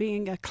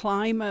being a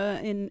climber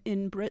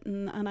in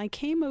Britain, and I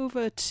came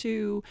over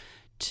to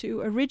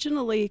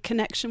originally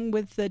connection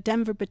with the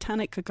Denver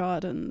Botanical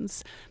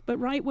Gardens, but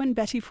right when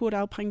Betty Ford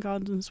Alpine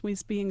Gardens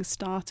was being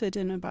started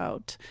in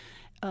about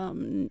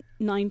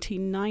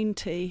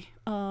 1990,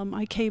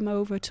 I came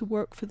over to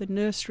work for the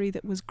nursery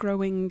that was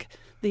growing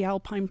the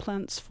alpine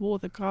plants for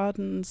the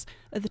gardens.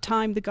 At the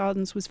time, the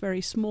gardens was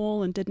very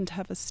small and didn't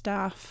have a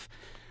staff.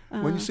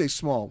 When you say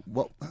small,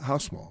 how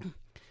small?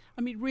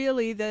 I mean,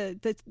 really,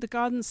 the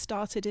gardens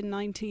started in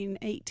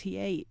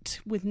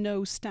 1988 with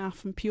no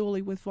staff and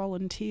purely with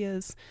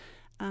volunteers.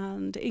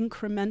 And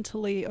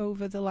incrementally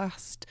over the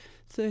last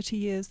 30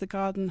 years, the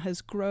garden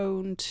has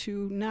grown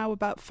to now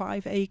about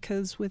 5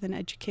 acres with an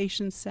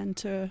education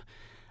center.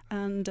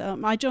 And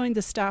I joined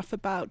the staff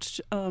about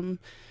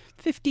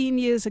 15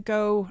 years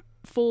ago,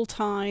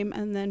 full-time,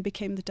 and then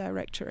became the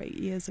director 8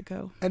 years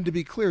ago. And to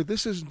be clear,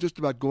 this isn't just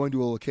about going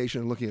to a location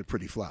and looking at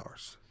pretty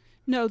flowers.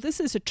 No, this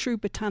is a true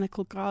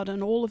botanical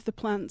garden. All of the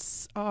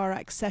plants are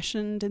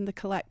accessioned in the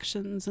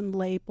collections and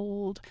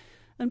labeled.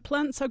 And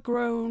plants are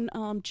grown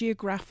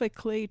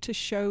geographically to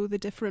show the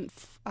different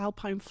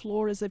alpine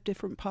floras of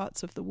different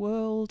parts of the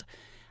world.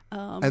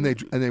 And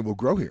they will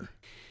grow here.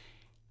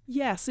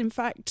 Yes, in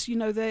fact, you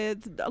know,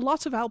 a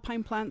lot of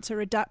alpine plants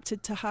are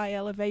adapted to high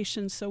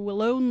elevation, so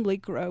will only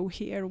grow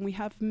here. And we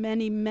have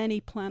many,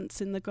 many plants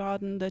in the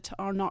garden that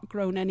are not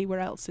grown anywhere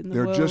else in the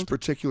world. They're just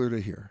particular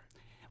to here.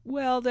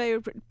 Well,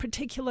 they're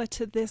particular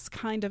to this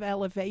kind of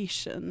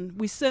elevation.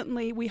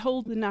 We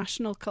hold the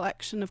National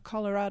Collection of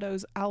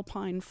Colorado's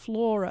alpine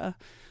flora,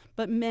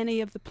 but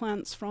many of the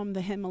plants from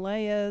the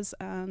Himalayas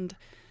and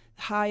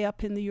high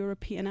up in the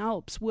European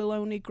Alps will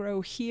only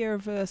grow here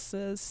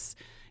versus,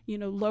 you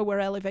know, lower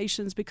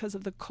elevations because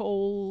of the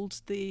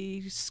cold,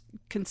 the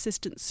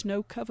consistent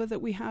snow cover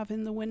that we have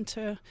in the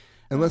winter.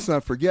 And let's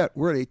not forget,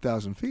 we're at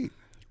 8,000 feet.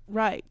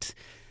 Right.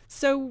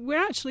 So we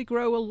actually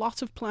grow a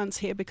lot of plants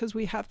here because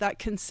we have that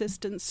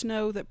consistent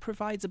snow that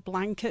provides a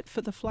blanket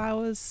for the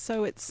flowers.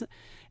 So it's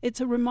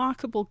a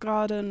remarkable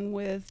garden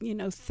with, you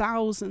know,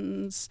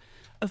 thousands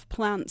of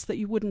plants that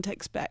you wouldn't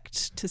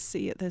expect to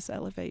see at this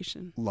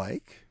elevation.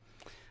 Like?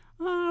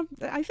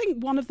 I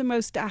think one of the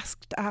most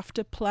asked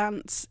after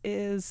plants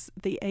is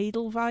the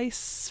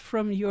Edelweiss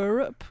from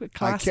Europe, a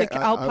classic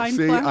alpine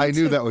plant. I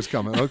knew that was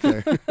coming.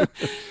 Okay. Do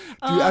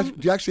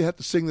you actually have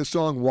to sing the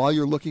song while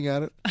you're looking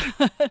at it?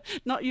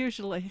 Not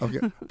usually. Okay,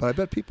 but I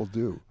bet people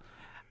do.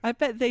 I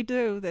bet they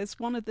do. There's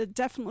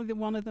definitely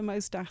one of the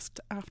most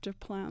asked after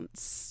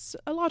plants.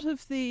 A lot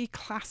of the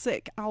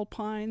classic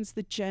alpines,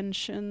 the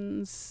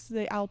gentians,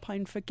 the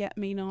alpine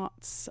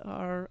forget-me-nots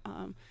are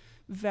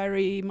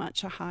very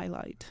much a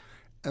highlight.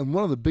 And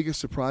one of the biggest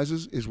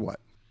surprises is what?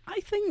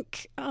 I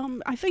think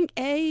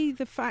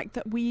the fact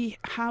that we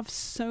have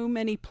so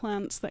many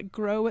plants that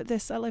grow at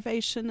this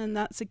elevation, and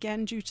that's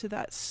again due to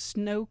that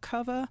snow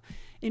cover.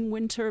 In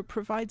winter, it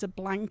provides a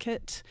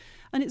blanket,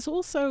 and it's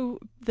also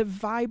the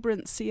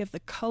vibrancy of the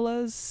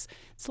colors.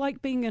 It's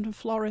like being in a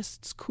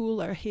florist's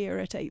cooler here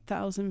at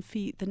 8,000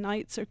 feet. The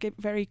nights are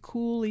very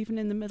cool, even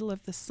in the middle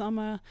of the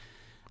summer,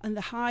 and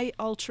the high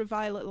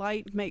ultraviolet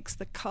light makes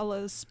the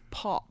colors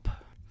pop.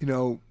 You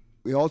know,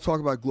 we all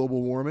talk about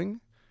global warming.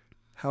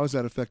 How is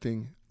that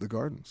affecting the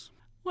gardens?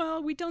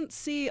 Well, we don't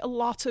see a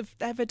lot of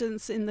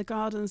evidence in the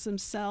gardens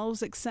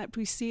themselves, except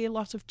we see a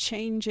lot of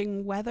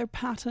changing weather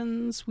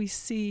patterns. We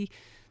see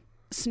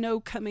snow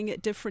coming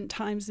at different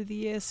times of the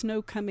year,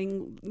 snow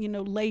coming,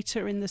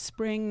 later in the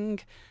spring.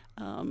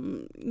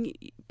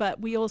 But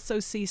we also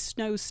see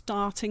snow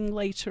starting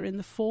later in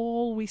the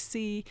fall. We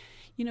see,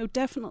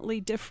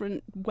 definitely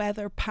different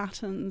weather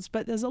patterns.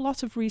 But there's a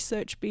lot of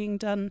research being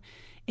done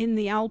in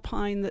the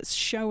Alpine that's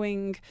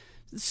showing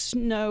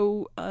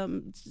snow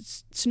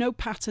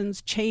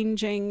patterns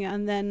changing,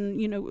 and then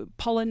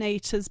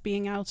pollinators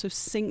being out of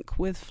sync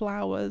with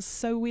flowers.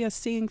 So we are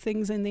seeing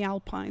things in the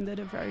Alpine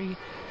that are very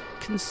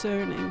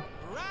concerning.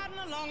 Riding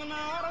along in my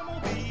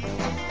automobile,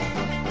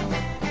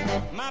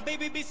 my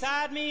baby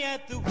beside me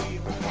at the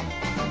wheel,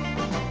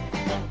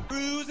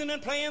 cruising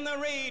and playing the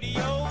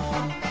radio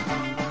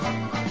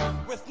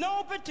with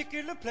no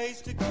particular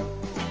place to go.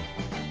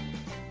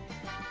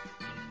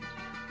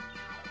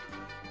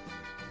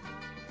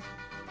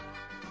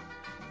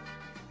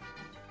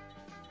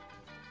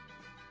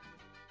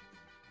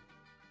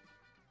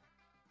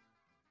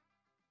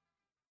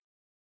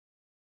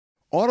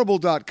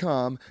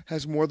 Audible.com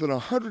has more than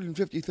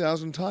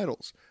 150,000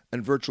 titles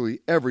and virtually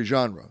every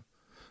genre.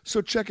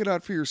 So check it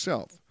out for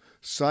yourself.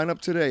 Sign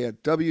up today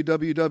at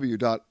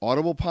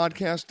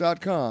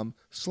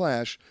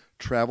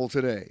www.audiblepodcast.com/travel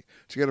today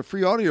to get a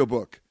free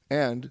audiobook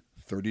and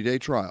 30-day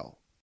trial.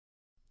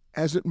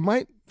 As it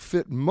might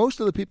fit most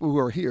of the people who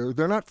are here,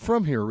 they're not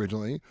from here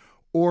originally,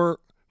 or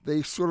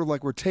they sort of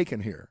like were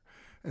taken here.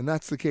 And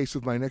that's the case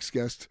with my next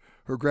guest.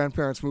 Her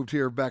grandparents moved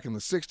here back in the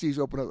 60s,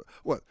 opened up,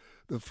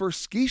 the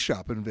first ski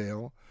shop in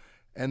Vail,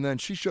 and then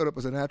she showed up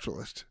as a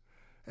naturalist.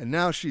 And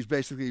now she's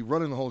basically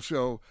running the whole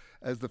show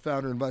as the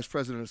founder and vice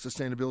president of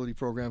sustainability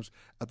programs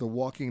at the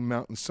Walking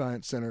Mountain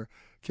Science Center.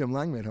 Kim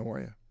Langmaid, how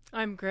are you?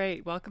 I'm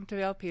great. Welcome to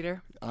Vail,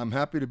 Peter. I'm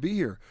happy to be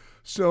here.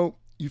 So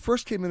you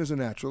first came in as a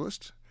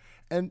naturalist,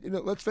 and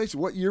let's face it,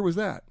 what year was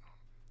that?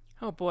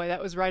 Oh boy,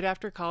 that was right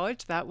after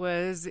college. That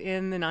was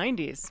in the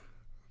 90s.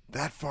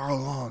 That far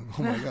along.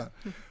 Oh my God.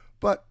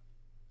 But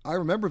I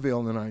remember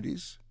Vail in the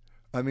 90s.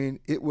 I mean,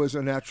 it was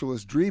a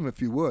naturalist's dream,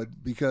 if you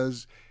would,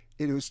 because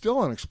it was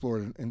still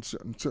unexplored in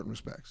certain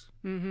respects.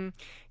 Mm-hmm.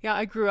 Yeah,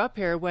 I grew up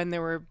here when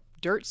there were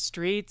dirt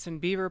streets and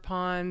beaver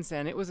ponds,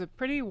 and it was a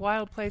pretty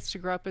wild place to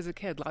grow up as a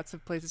kid. Lots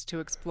of places to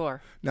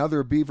explore. Now there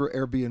are beaver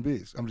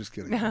Airbnbs. I'm just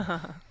kidding.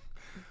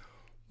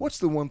 What's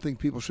the one thing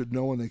people should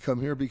know when they come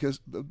here?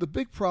 Because the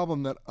big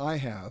problem that I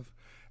have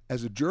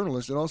as a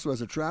journalist and also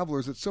as a traveler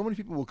is that so many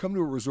people will come to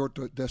a resort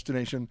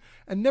destination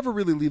and never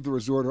really leave the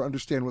resort or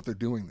understand what they're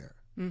doing there.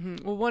 Mm-hmm.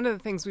 Well, one of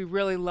the things we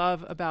really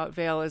love about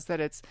Vail is that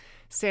it's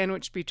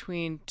sandwiched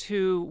between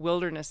two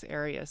wilderness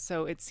areas.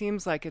 So it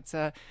seems like it's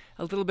a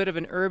little bit of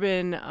an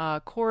urban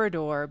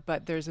corridor,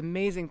 but there's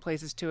amazing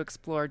places to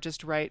explore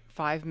just right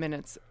 5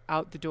 minutes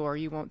out the door.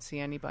 You won't see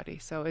anybody.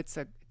 So it's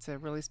a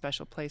really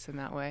special place in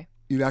that way.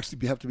 You'd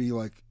actually have to be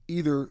like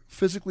either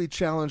physically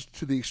challenged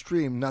to the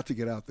extreme not to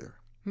get out there.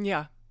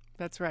 Yeah,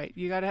 that's right.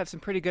 You got to have some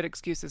pretty good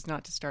excuses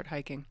not to start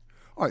hiking.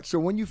 All right, so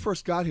when you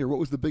first got here, what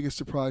was the biggest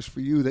surprise for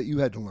you that you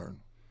had to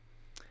learn?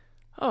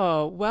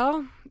 Oh,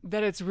 well,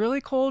 that it's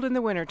really cold in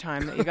the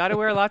wintertime, that you got to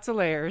wear lots of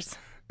layers.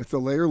 It's a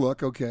layer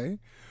look, okay.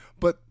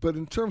 But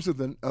in terms of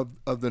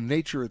the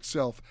nature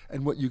itself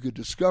and what you could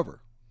discover.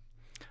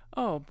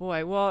 Oh,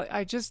 boy. Well,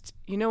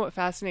 what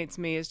fascinates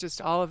me is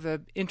just all of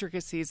the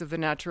intricacies of the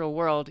natural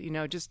world,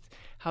 just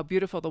how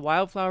beautiful the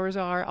wildflowers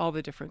are, all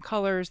the different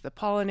colors, the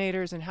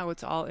pollinators, and how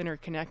it's all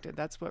interconnected.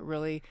 That's what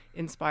really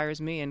inspires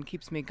me and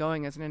keeps me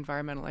going as an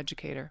environmental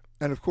educator.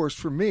 And of course,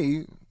 for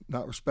me,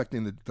 not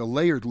respecting the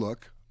layered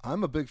look,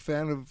 I'm a big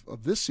fan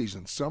of this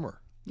season,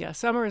 summer. Yeah,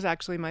 summer is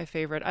actually my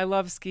favorite. I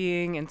love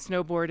skiing and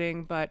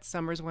snowboarding, but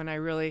summer's when I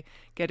really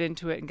get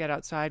into it and get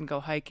outside and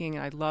go hiking.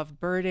 I love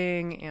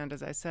birding and,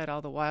 as I said,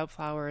 all the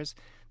wildflowers,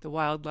 the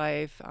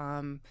wildlife,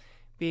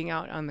 being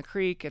out on the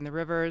creek and the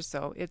rivers.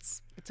 So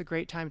it's a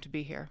great time to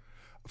be here.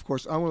 Of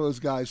course, I'm one of those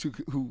guys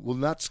who will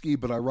not ski,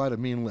 but I ride a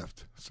mean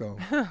lift. So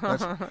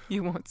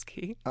You won't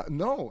ski?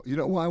 No. You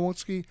know why I won't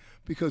ski?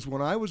 Because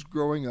when I was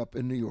growing up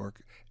in New York,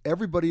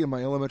 everybody in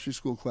my elementary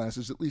school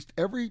classes, at least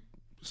every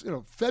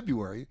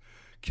February,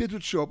 kids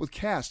would show up with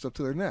casts up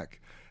to their neck.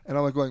 And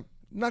I'm like going,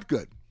 not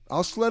good.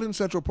 I'll sled in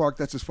Central Park.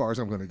 That's as far as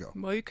I'm going to go.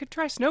 Well, you could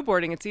try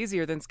snowboarding. It's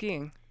easier than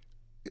skiing.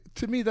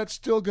 To me, that's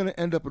still going to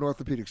end up in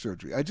orthopedic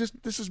surgery.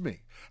 This is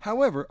me.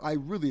 However, I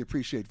really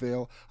appreciate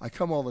Vail. I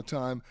come all the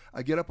time.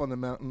 I get up on the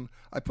mountain.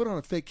 I put on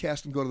a fake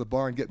cast and go to the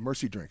bar and get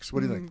Mercy drinks.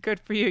 What do you think? Good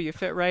for you. You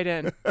fit right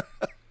in.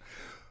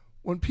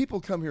 When people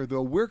come here,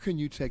 though, where can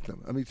you take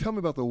them? I mean, tell me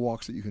about the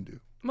walks that you can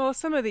do. Well,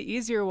 some of the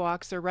easier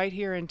walks are right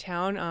here in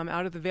town,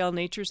 out of the Vail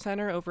Nature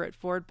Center over at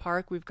Ford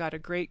Park. We've got a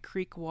great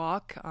creek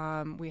walk.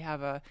 We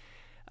have a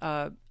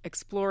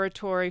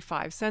exploratory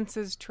Five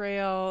Senses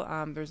trail.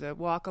 There's a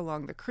walk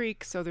along the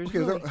creek. So there's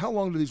how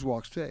long do these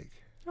walks take?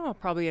 Oh,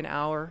 probably an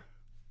hour.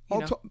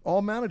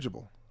 All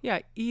manageable. Yeah,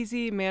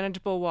 easy,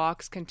 manageable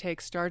walks can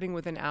take starting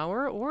with an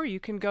hour, or you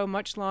can go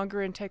much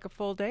longer and take a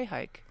full day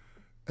hike.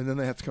 And then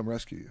they have to come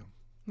rescue you.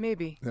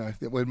 Maybe. Yeah,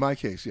 in my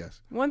case, yes.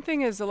 One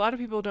thing is a lot of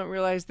people don't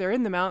realize they're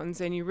in the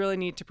mountains and you really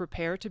need to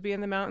prepare to be in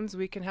the mountains.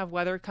 We can have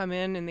weather come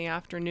in the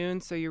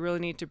afternoon, so you really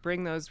need to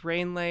bring those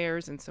rain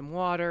layers and some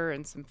water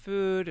and some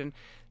food. And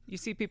you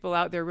see people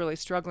out there really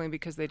struggling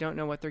because they don't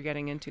know what they're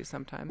getting into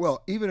sometimes.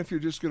 Well, even if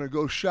you're just going to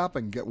go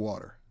shopping, get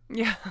water.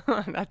 Yeah,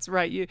 that's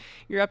right.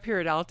 You're up here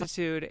at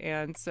altitude,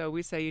 and so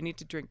we say you need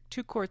to drink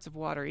 2 quarts of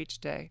water each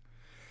day.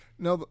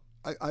 Now,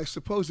 I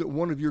suppose that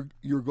one of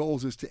your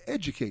goals is to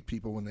educate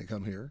people when they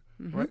come here,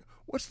 right?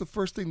 What's the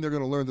first thing they're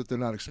going to learn that they're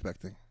not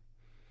expecting?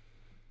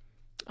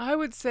 I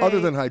would say... Other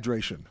than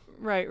hydration.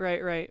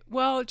 Right.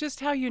 Well,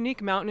 just how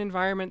unique mountain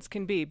environments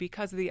can be.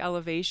 Because of the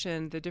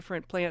elevation, the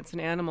different plants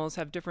and animals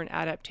have different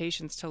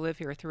adaptations to live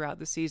here throughout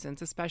the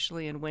seasons,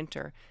 especially in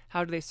winter.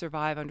 How do they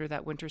survive under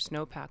that winter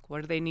snowpack?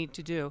 What do they need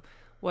to do?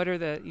 What are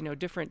the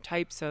different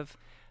types of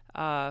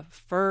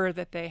fur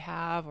that they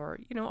have, or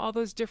all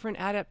those different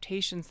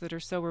adaptations that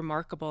are so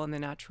remarkable in the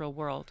natural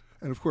world.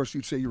 And of course,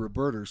 you'd say you're a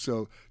birder.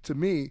 So to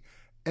me,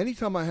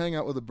 anytime I hang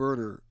out with a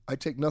birder, I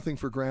take nothing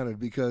for granted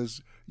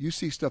because you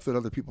see stuff that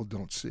other people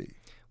don't see.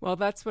 Well,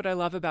 that's what I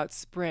love about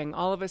spring.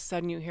 All of a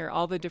sudden you hear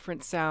all the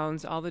different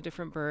sounds, all the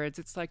different birds.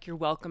 It's like you're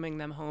welcoming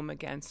them home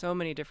again. So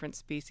many different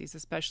species,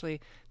 especially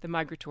the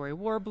migratory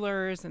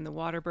warblers and the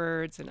water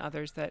birds and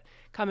others that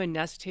come and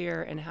nest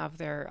here and have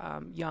their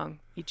young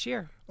each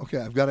year. Okay,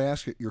 I've got to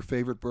ask you, your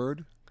favorite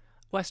bird?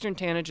 Western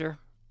tanager.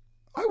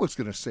 I was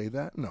going to say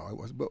that. No, I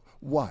wasn't. But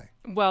why?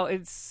 Well,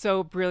 it's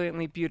so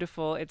brilliantly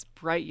beautiful. It's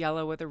bright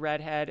yellow with a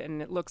red head,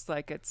 and it looks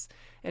like it's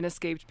an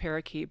escaped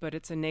parakeet, but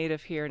it's a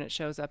native here, and it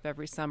shows up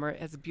every summer. It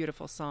has a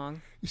beautiful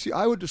song. You see,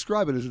 I would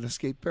describe it as an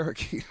escaped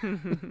parakeet.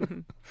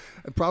 And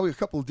probably a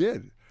couple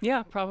did.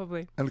 Yeah,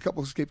 probably. And a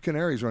couple escaped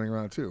canaries running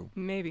around, too.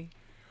 Maybe.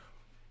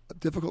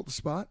 Difficult to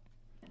spot?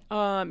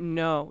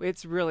 No,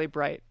 it's really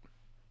bright.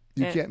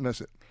 You can't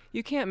miss it.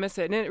 You can't miss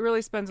it, and it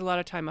really spends a lot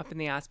of time up in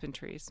the aspen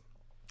trees.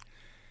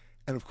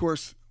 And of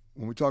course,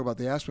 when we talk about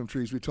the aspen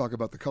trees, we talk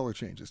about the color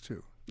changes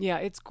too. Yeah,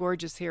 it's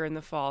gorgeous here in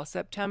the fall.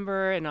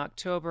 September and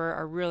October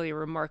are really a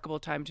remarkable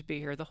time to be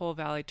here. The whole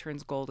valley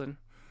turns golden.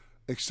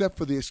 Except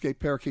for the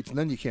escaped parakeets, and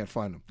then you can't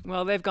find them.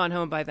 Well, they've gone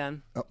home by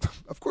then. Oh,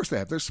 of course they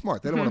have. They're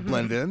smart. They don't want to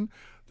blend in.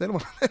 They don't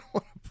want to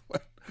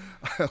blend.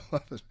 I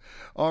love it.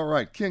 All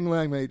right, King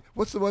Langmaid.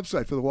 What's the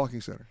website for the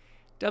Walking Center?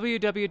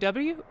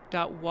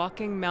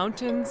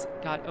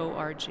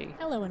 www.walkingmountains.org.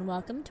 Hello and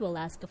welcome to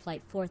Alaska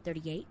Flight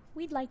 438.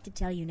 We'd like to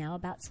tell you now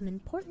about some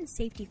important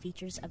safety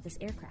features of this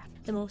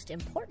aircraft. The most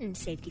important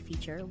safety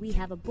feature we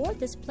have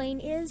aboard this plane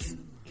is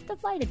the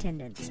flight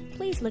attendants.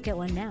 Please look at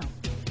one now.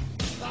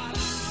 But I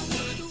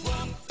would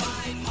walk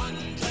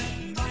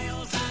 500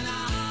 miles and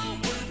I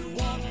would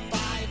walk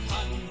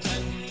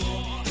 500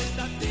 more. It's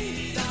the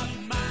deed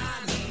of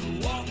man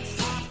who walks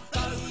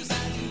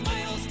 1,000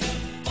 miles to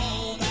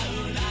follow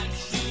that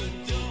you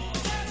do.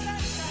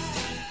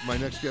 My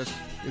next guest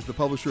is the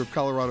publisher of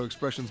Colorado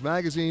Expressions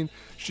magazine.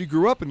 She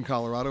grew up in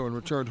Colorado and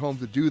returned home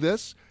to do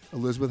this.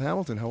 Elizabeth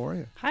Hamilton, how are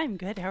you? Hi, I'm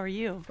good. How are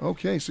you?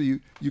 Okay, so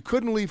you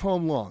couldn't leave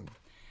home long.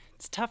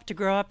 It's tough to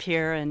grow up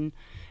here and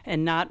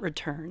not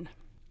return.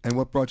 And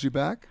what brought you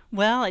back?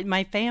 Well,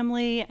 my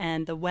family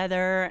and the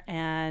weather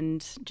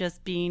and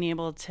just being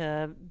able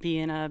to be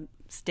in a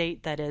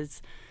state that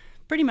is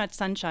pretty much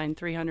sunshine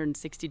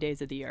 360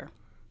 days of the year.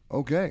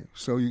 Okay,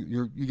 so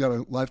you got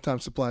a lifetime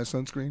supply of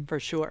sunscreen? For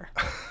sure.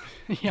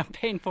 Yeah, I'm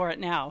paying for it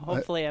now.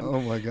 Hopefully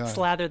oh my God.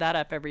 Slather that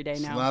up every day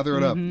now. Slather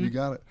it up. You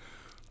got it.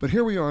 But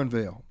here we are in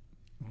Vail.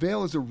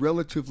 Vail is a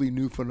relatively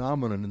new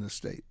phenomenon in the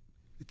state.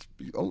 It's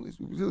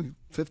really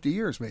 50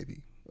 years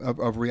maybe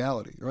of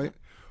reality, right?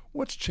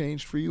 What's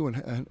changed for you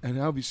and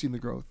how have you seen the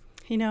growth?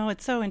 You know,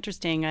 it's so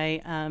interesting. I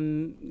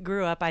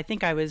grew up, I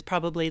think I was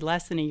probably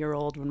less than a year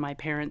old when my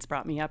parents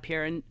brought me up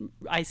here, and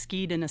I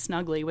skied in a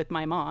snuggly with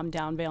my mom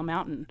down Vail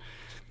Mountain.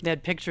 They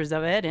had pictures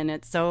of it, and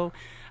it's so,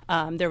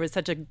 there was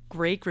such a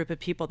great group of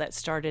people that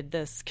started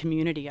this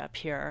community up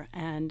here,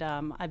 and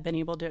I've been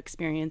able to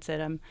experience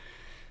it. I'm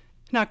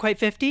not quite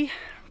 50,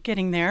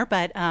 getting there,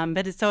 but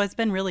it's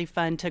been really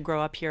fun to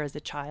grow up here as a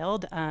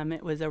child.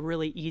 It was a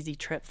really easy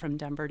trip from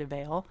Denver to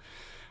Vail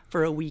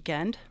for a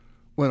weekend.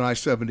 When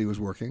I-70 was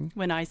working.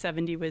 When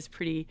I-70 was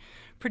pretty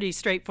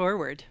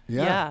straightforward.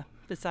 Yeah.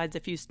 Besides a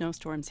few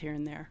snowstorms here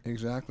and there.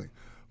 Exactly.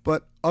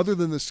 But other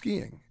than the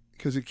skiing,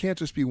 because it can't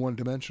just be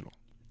one-dimensional.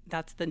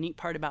 That's the neat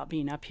part about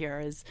being up here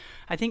is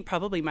I think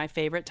probably my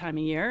favorite time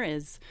of year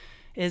is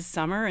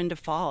summer into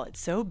fall. It's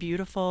so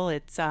beautiful.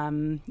 It's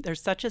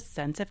there's such a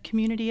sense of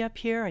community up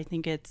here. I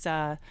think it's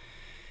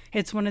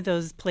it's one of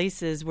those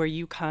places where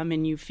you come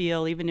and you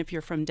feel, even if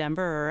you're from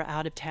Denver or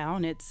out of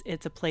town,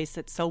 it's a place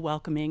that's so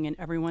welcoming and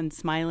everyone's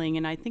smiling.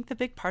 And I think the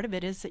big part of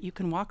it is that you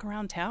can walk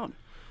around town.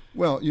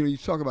 Well, you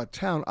talk about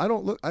town. I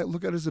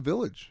look at it as a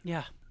village.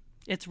 Yeah,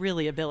 it's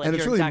really a village. And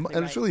it's You're really exactly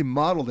right. it's really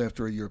modeled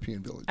after a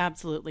European village.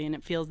 Absolutely, and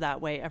it feels that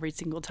way every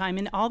single time.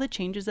 And all the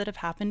changes that have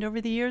happened over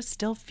the years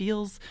still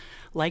feels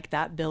like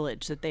that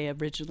village that they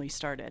originally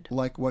started.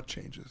 Like what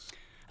changes?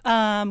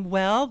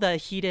 Well, the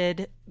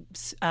heated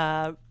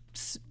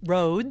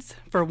roads,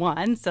 for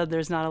one, so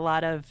there's not a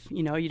lot of,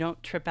 you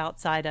don't trip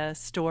outside a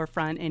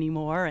storefront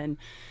anymore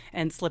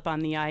and slip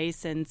on the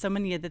ice. And so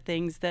many of the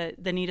things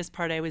that the neatest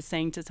part I was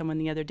saying to someone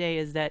the other day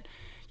is that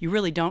you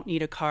really don't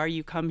need a car.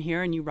 You come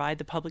here and you ride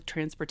the public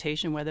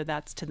transportation, whether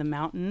that's to the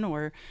mountain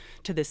or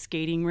to the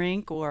skating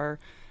rink or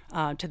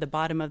to the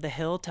bottom of the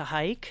hill to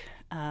hike.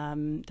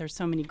 There's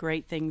so many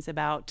great things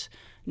about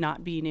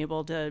not being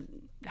able to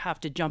have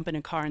to jump in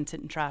a car and sit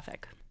in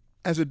traffic.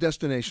 As a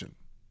destination,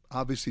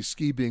 obviously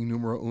ski being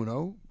numero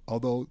uno,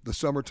 although the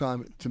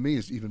summertime to me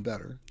is even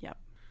better. Yep.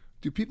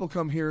 Do people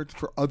come here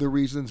for other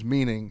reasons,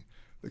 meaning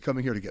they're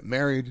coming here to get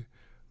married?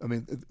 I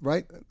mean,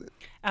 right?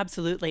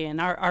 Absolutely. And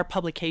our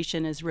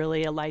publication is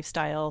really a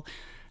lifestyle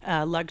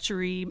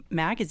luxury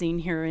magazine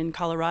here in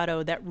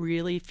Colorado that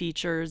really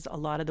features a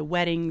lot of the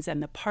weddings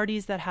and the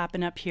parties that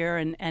happen up here.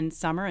 And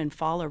summer and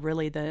fall are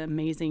really the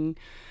amazing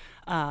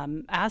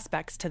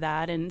aspects to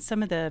that. And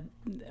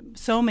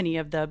so many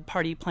of the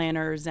party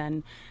planners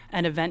and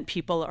event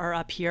people are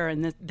up here,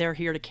 and they're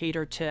here to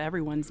cater to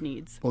everyone's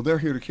needs. Well, they're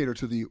here to cater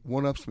to the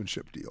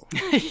one-upsmanship deal.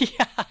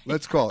 Yeah.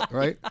 Let's call it,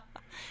 right?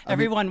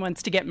 Everyone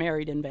wants to get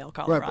married in Vail,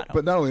 Colorado. Right,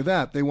 but not only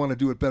that, they want to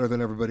do it better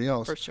than everybody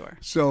else. For sure.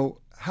 So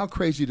how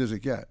crazy does it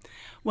get?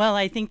 Well,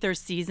 I think there's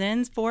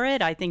seasons for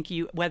it. I think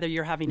whether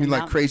you're having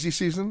like crazy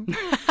season?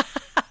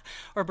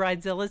 Or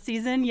Bridezilla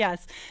season,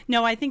 yes.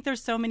 No, I think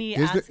there's so many.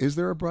 Is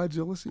there a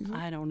Bridezilla season?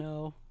 I don't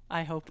know.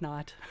 I hope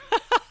not.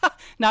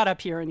 Not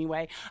up here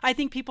anyway. I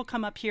think people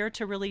come up here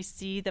to really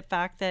see the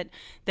fact that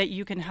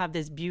you can have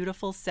this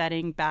beautiful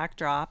setting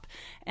backdrop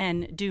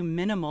and do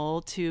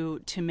minimal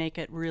to make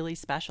it really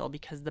special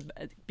because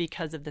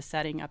of the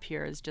setting up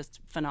here is just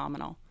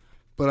phenomenal.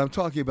 But I'm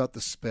talking about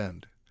the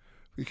spend.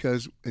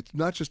 Because it's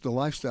not just the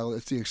lifestyle;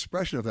 it's the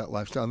expression of that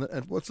lifestyle.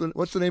 And what's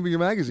the name of your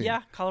magazine?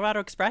 Yeah, Colorado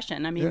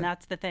Expression. I mean,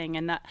 That's the thing.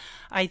 And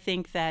I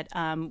think that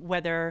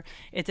whether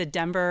it's a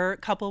Denver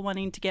couple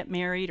wanting to get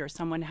married or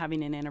someone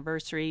having an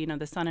anniversary,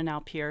 the Sun and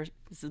Alp here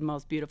is the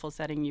most beautiful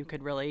setting you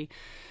could really.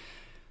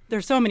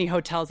 There's so many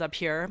hotels up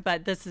here,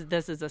 but this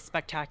is a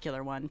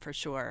spectacular one for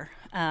sure.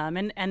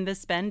 And the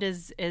spend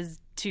is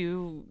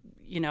to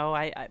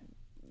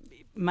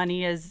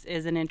money is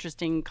an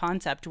interesting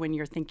concept when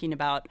you're thinking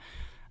about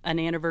an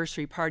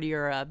anniversary party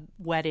or a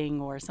wedding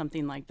or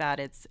something like that.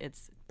 It's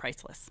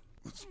priceless.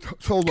 It's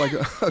told like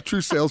a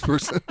true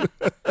salesperson.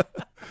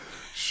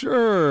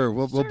 Sure,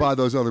 we'll buy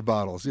those other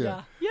bottles.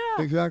 Yeah,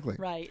 exactly.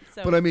 Right.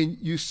 So, but I mean,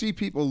 you see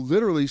people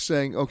literally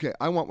saying, "Okay,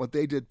 I want what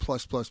they did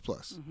plus plus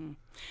plus." Mm-hmm.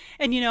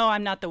 And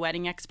I'm not the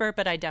wedding expert,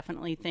 but I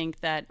definitely think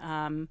that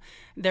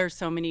there's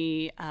so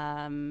many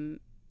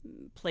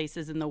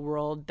places in the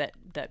world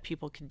that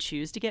people could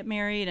choose to get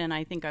married, and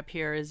I think up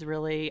here is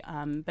really,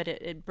 but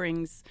it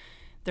brings.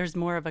 There's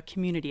more of a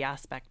community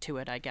aspect to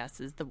it, I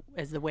guess, is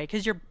the way,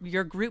 because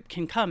your group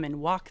can come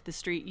and walk the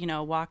street,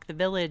 walk the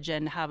village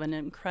and have an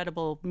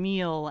incredible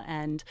meal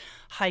and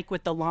hike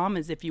with the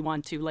llamas if you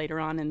want to later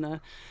on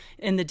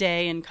in the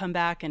day, and come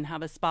back and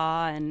have a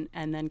spa and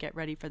then get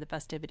ready for the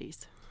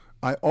festivities.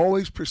 I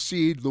always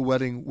precede the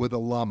wedding with a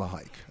llama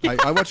hike.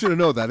 I want you to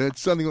know that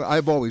it's something that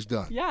I've always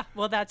done. Yeah,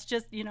 well, that's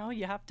just you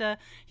have to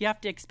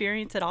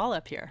experience it all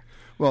up here.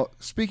 Well,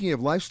 speaking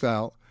of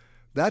lifestyle.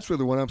 That's where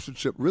the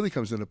one-upmanship really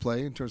comes into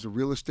play in terms of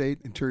real estate,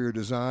 interior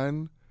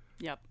design.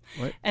 Yep.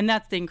 Right? And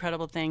that's the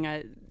incredible thing,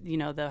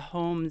 the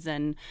homes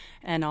and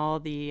all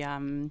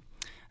the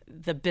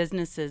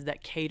businesses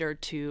that cater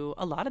to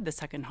a lot of the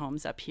second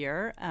homes up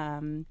here.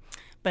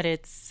 But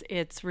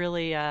it's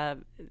really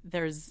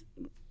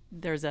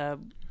there's a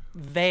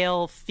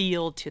Vail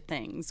feel to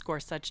things.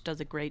 Gorsuch does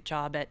a great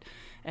job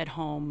at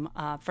home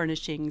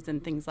furnishings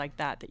and things like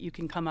that you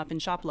can come up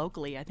and shop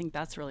locally. I think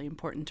that's really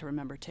important to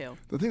remember too.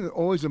 The thing that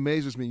always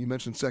amazes me, you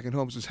mentioned second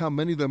homes, is how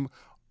many of them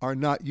are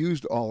not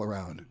used all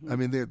around. Mm-hmm. I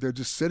mean, they're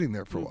just sitting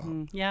there for a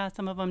while. Yeah,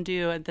 some of them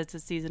do. That's a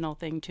seasonal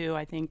thing too,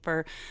 I think,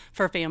 for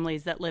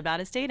families that live out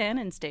of state and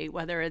in state,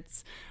 whether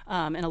it's,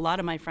 and a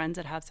lot of my friends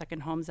that have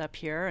second homes up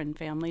here and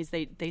families,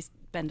 they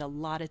spend a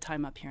lot of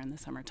time up here in the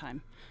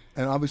summertime.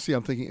 And obviously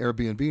I'm thinking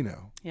Airbnb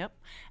now. Yep.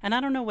 And I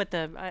don't know what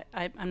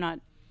I'm not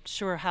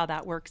sure how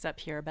that works up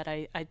here, but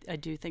I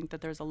do think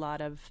that there's a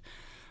lot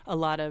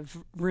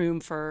of room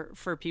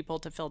for people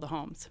to fill the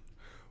homes.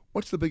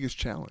 What's the biggest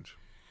challenge?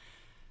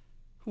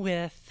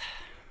 With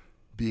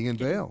being in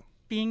Vail.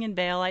 being in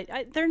Vail,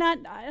 they're not.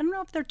 I don't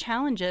know if they're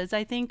challenges.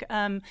 I think,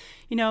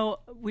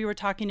 we were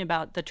talking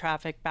about the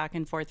traffic back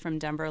and forth from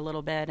Denver a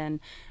little bit,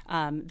 and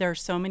there are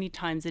so many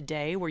times a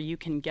day where you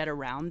can get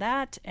around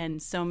that,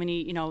 and so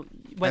many,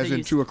 whether As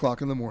in 2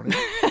 o'clock in the morning.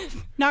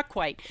 Not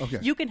quite. Okay.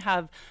 You can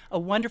have a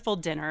wonderful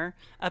dinner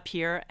up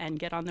here and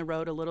get on the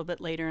road a little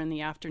bit later in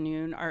the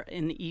afternoon or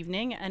in the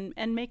evening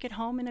and make it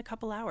home in a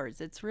couple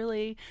hours. It's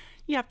really,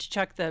 you have to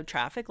check the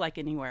traffic like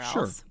anywhere else.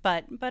 Sure.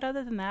 But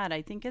other than that,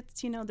 I think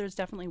it's, there's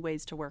definitely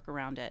ways to work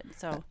around it.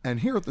 So.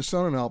 And here at the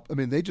Sun and Alp,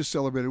 they just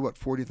celebrated,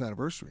 40th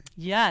anniversary?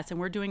 Yes, and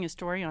we're doing a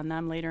story on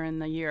them later in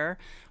the year,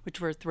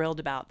 which we're thrilled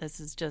about. This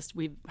is just,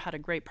 we've had a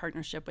great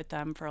partnership with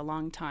them for a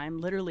long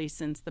time, literally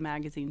since the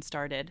magazine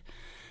started.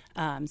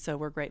 So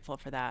we're grateful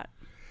for that.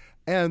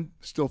 And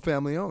still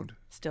family owned.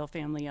 Still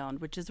family owned,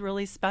 which is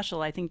really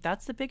special. I think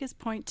that's the biggest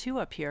point too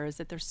up here, is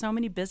that there's so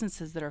many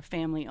businesses that are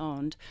family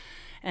owned.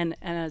 And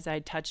as I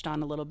touched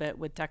on a little bit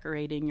with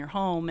decorating your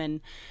home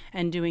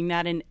and doing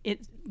that, and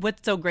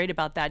what's so great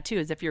about that too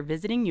is if you're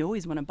visiting, you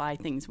always want to buy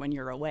things when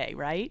you're away,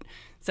 right?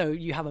 So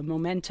you have a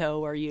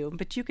memento,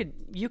 but you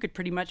could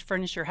pretty much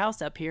furnish your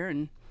house up here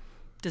and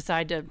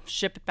decide to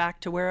ship it back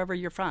to wherever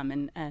you're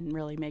from and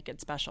really make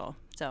it special.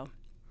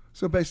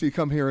 So basically, you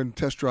come here and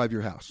test drive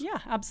your house. Yeah,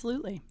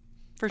 absolutely.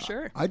 For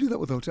sure. I do that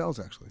with hotels,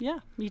 actually. Yeah,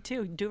 me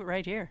too. Do it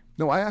right here.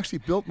 No, I actually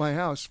built my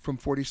house from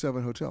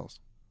 47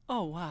 hotels.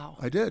 Oh, wow.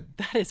 I did.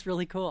 That is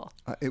really cool.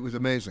 It was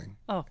amazing.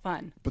 Oh,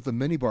 fun. But the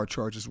minibar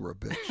charges were a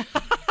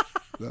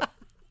bitch.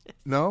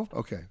 No?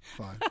 Okay,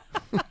 fine.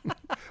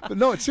 But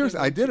no, it's seriously.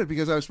 I did it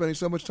because I was spending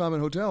so much time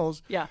in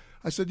hotels. Yeah.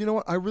 I said, you know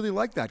what? I really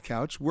like that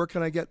couch. Where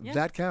can I get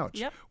that couch?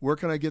 Yep. Where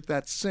can I get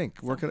that sink?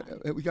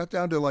 We got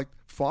down to like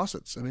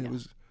faucets. It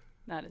was...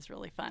 That is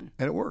really fun.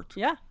 And it worked.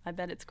 Yeah, I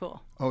bet it's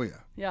cool. Oh,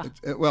 yeah. Yeah.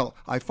 Well,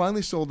 I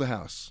finally sold the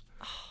house.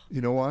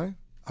 You know why?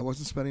 I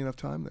wasn't spending enough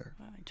time there.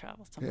 Well, I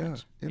travel so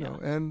much.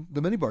 And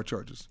the minibar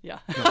charges. Yeah.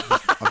 No,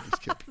 I'm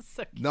just kidding.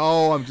 So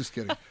no, I'm just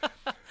kidding.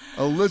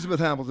 Elizabeth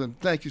Hamilton,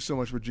 thank you so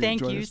much for joining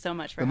us. Thank you so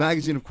much for the having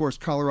magazine, me. of course,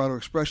 Colorado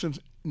Expressions.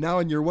 Now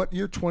in your what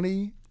year?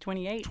 28.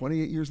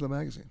 28 years in the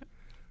magazine.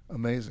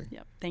 Amazing.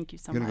 Yep. Thank you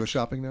so much. You're going to go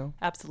shopping now?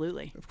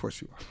 Absolutely. Of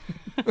course you are.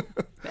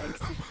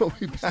 Thanks. We'll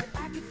be back.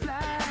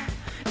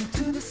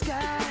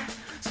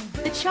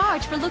 The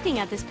charge for looking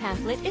at this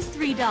pamphlet is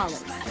 $3.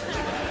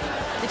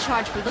 The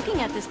charge for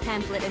looking at this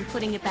pamphlet and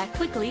putting it back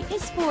quickly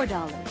is $4.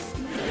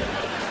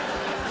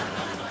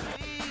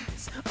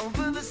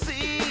 Over the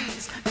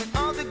seas and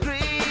all the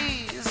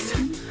degrees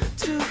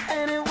to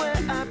anywhere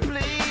I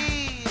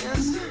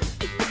please.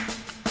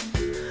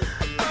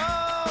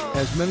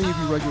 As many of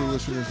you regular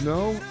listeners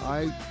know,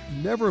 I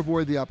never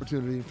avoid the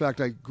opportunity. In fact,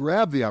 I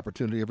grab the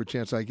opportunity every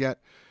chance I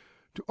get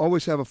to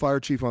always have a fire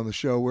chief on the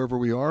show wherever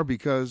we are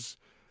because,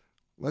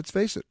 let's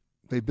face it,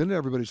 they've been to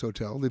everybody's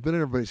hotel, they've been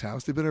in everybody's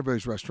house, they've been in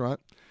everybody's restaurant.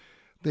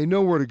 They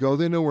know where to go,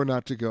 they know where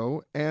not to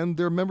go, and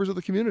they're members of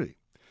the community.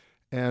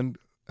 And,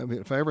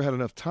 if I ever had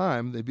enough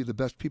time, they'd be the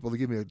best people to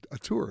give me a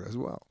tour as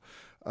well.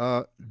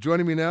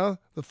 Joining me now,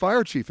 the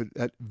fire chief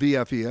at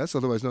VFES,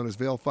 otherwise known as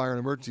Vail Fire and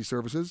Emergency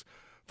Services,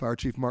 Fire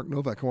Chief Mark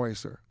Novak. How are you,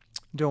 sir?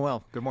 Doing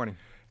well. Good morning.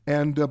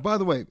 And by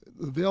the way,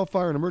 the Vail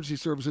Fire and Emergency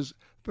Services has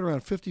been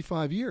around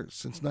 55 years,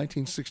 since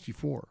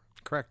 1964.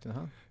 Correct.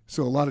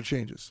 So a lot of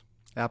changes.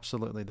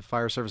 Absolutely. The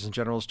fire service in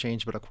general has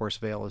changed, but of course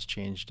Vail has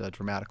changed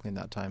dramatically in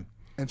that time.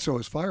 And so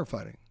is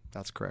firefighting.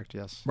 That's correct,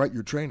 yes. Right,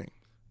 your training.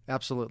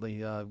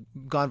 Absolutely.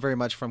 Gone very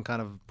much from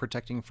kind of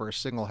protecting for a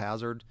single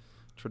hazard,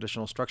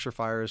 traditional structure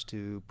fires,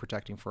 to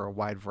protecting for a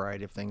wide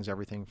variety of things,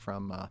 everything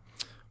from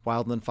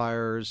wildland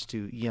fires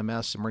to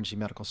EMS, emergency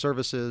medical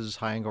services,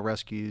 high angle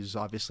rescues,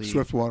 obviously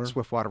swift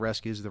water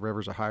rescues. The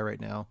rivers are high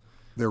right now.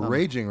 They're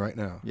raging right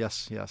now.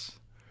 Yes.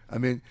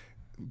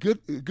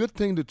 Good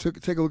thing to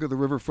take a look at the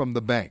river from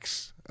the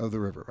banks of the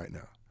river right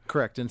now.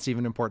 Correct, and it's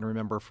even important to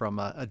remember from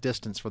a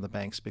distance from the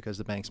banks because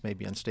the banks may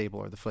be unstable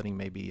or the footing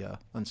may be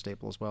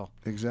unstable as well.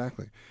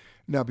 Exactly.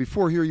 Now,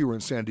 before here, you were in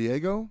San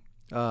Diego?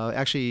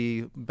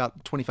 Actually,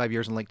 about 25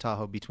 years in Lake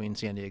Tahoe between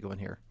San Diego and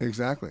here.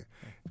 Exactly.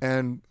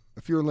 And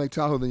if you're in Lake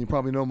Tahoe, then you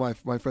probably know my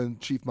friend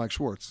Chief Mike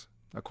Schwartz.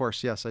 Of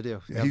course, yes, I do.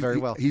 Yeah, He's, very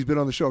well. He's been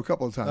on the show a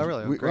couple of times. Oh,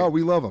 really?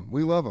 We love him.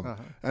 We love him.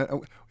 Uh-huh.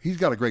 He's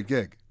got a great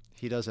gig.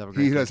 He does have a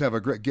great gig. He does have a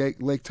great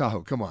gig. Lake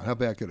Tahoe. Come on, how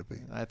bad could it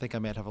be? I think I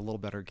might have a little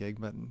better gig,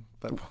 but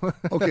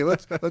okay,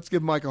 let's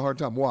give Mike a hard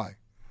time. Why?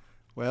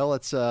 Well,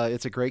 it's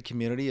a great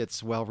community.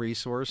 It's well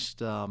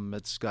resourced.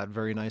 It's got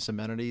very nice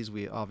amenities.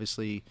 We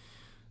obviously,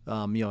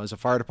 as a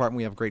fire department,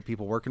 we have great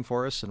people working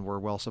for us, and we're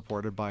well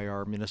supported by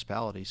our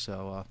municipality.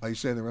 So, are you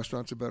saying the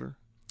restaurants are better?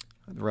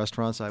 The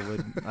restaurants, I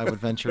would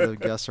venture to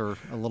guess, are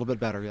a little bit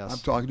better. Yes. I'm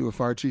talking to a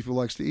fire chief who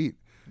likes to eat.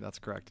 That's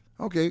correct.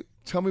 Okay,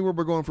 tell me where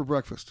we're going for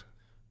breakfast.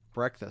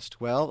 Breakfast.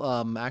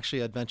 Well,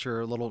 actually, I'd venture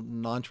a little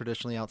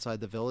non-traditionally outside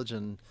the village,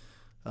 and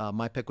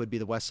my pick would be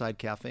the West Side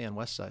Cafe in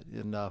West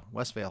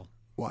Vail.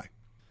 Why?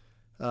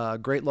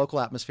 Great local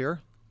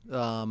atmosphere,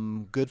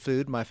 good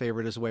food. My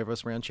favorite is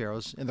Huevos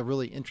Rancheros, and the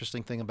really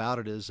interesting thing about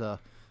it is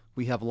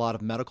We have a lot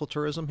of medical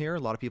tourism here. A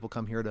lot of people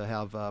come here to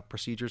have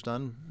procedures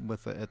done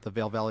at the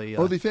Vail Valley.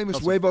 The famous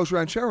Huevos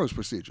Rancheros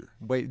procedure.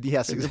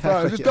 Yes,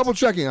 exactly. Just double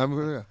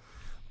checking.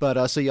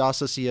 But so you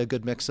also see a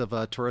good mix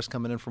of tourists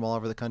coming in from all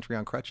over the country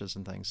on crutches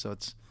and things. So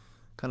it's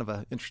kind of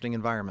an interesting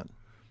environment.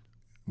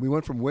 We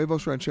went from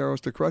Huevos Rancheros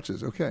to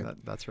crutches. Okay.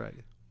 That's right.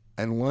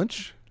 And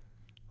lunch?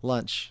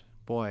 Lunch.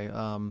 Boy,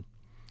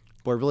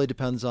 it really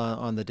depends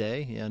on the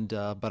day. And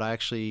but I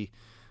actually...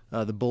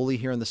 the Bully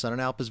here in the Sun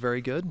and Alp is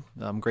very good.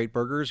 Great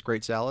burgers,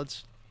 great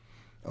salads.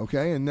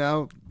 Okay, and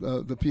now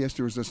the pièce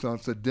de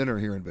résistance, the dinner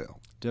here in Vail.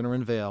 Dinner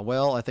in Vail.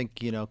 Well, I think,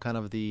 kind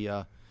of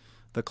the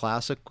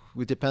classic.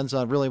 It depends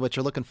on really what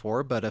you're looking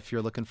for. But if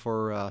you're looking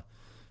for,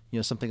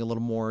 something a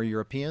little more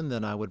European,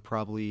 then I would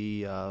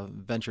probably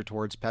venture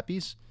towards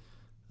Pepe's,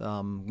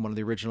 one of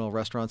the original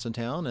restaurants in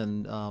town.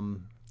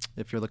 And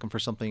if you're looking for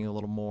something a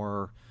little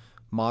more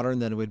modern,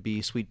 then it would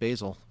be Sweet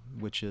Basil,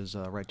 which is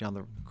right down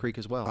the creek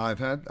as well. I've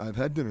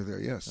had dinner there,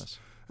 yes.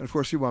 And of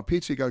course, you want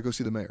pizza, you got to go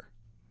see the mayor.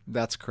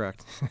 That's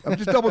correct. I'm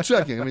just double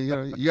checking. I mean,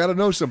 you got to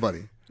know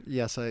somebody.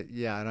 Yes,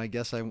 and I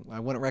guess I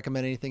wouldn't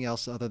recommend anything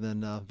else other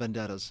than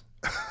Vendettas.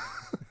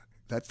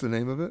 That's the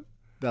name of it?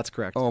 That's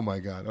correct. Oh my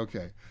God.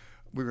 Okay,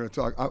 we're going to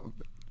talk.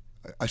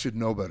 I should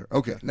know better.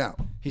 Okay, now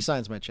he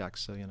signs my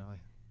checks, so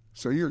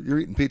So you're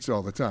eating pizza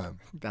all the time.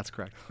 That's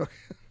correct. Okay.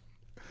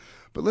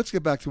 But let's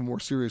get back to a more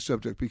serious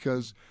subject,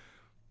 because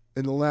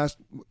in the last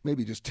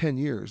maybe just 10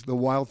 years, the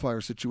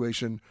wildfire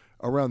situation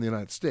around the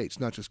United States,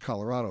 not just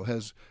Colorado,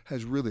 has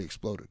really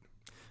exploded.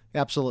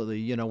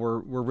 Absolutely.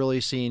 We're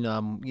really seeing,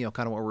 kind of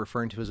what we're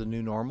referring to as a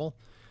new normal.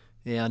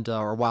 And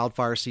our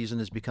wildfire season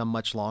has become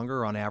much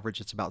longer. On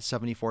average, it's about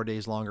 74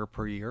 days longer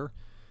per year.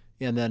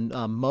 And then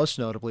most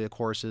notably, of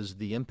course, is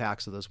the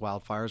impacts of those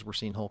wildfires. We're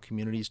seeing whole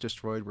communities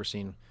destroyed. We're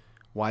seeing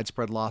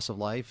widespread loss of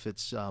life.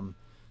 It's,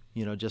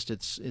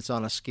 it's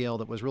on a scale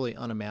that was really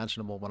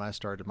unimaginable when I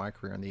started my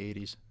career in the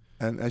 80s.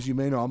 And as you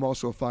may know, I'm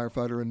also a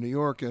firefighter in New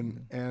York,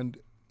 and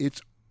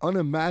it's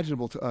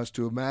unimaginable to us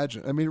to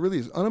imagine. I mean, it really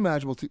is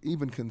unimaginable to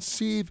even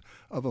conceive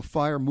of a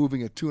fire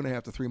moving at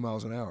 2.5 to 3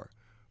 miles an hour.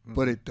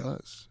 But it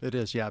does. It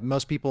is, yeah.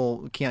 Most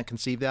people can't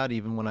conceive that.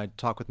 Even when I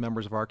talk with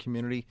members of our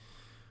community,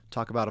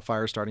 talk about a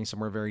fire starting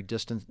somewhere very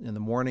distant in the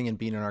morning and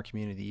being in our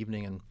community in the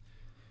evening. And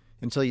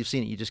until you've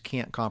seen it, you just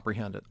can't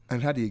comprehend it.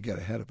 And how do you get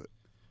ahead of it?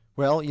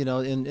 Well,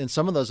 in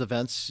some of those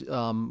events,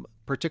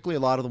 particularly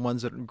a lot of the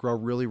ones that grow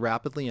really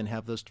rapidly and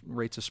have those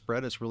rates of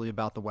spread, it's really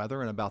about the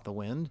weather and about the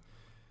wind.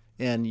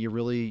 And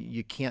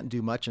you can't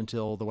do much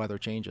until the weather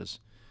changes.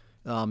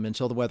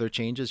 Until the weather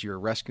changes, you're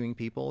rescuing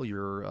people,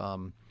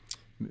 you're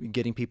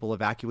getting people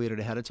evacuated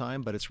ahead of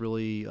time, but it's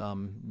really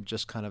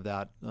just kind of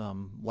that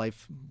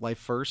life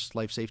first,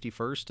 life safety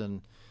first,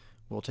 and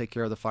we'll take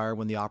care of the fire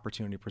when the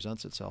opportunity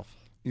presents itself.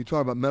 You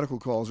talked about medical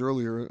calls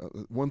earlier.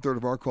 1/3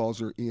 of our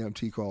calls are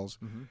EMT calls.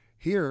 Mm-hmm.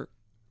 Here,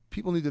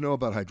 people need to know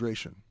about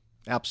hydration.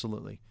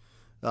 Absolutely.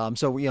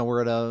 So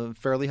we're at a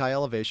fairly high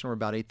elevation. We're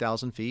about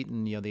 8,000 feet,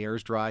 and the air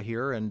is dry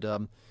here,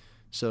 and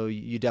so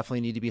you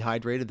definitely need to be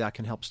hydrated. That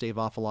can help stave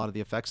off a lot of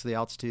the effects of the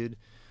altitude,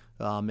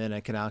 and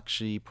it can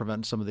actually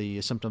prevent some of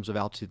the symptoms of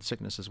altitude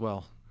sickness as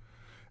well.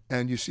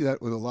 And you see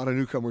that with a lot of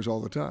newcomers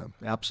all the time.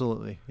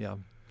 Absolutely, yeah.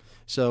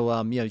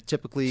 So,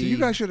 typically... So you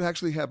guys should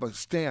actually have a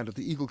stand at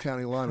the Eagle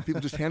County line of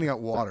people just handing out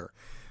water.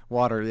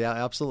 Water, yeah,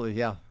 absolutely,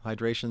 yeah.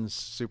 Hydration's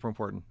super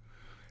important.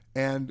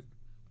 And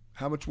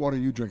how much water are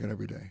you drinking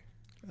every day?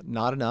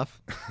 Not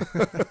enough.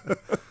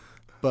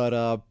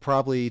 But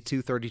probably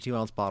 2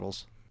 32-ounce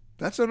bottles.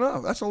 That's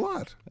enough. That's a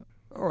lot.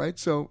 All right,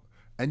 so...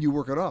 And you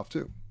work it off,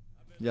 too.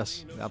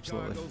 Yes,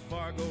 absolutely. Chicago,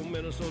 Fargo,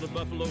 Minnesota,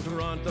 Buffalo,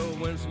 Toronto,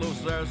 Winslow,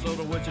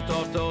 Sarasota,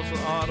 Wichita,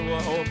 Tulsa, Ottawa,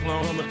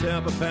 Oklahoma,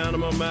 Tampa,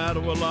 Panama,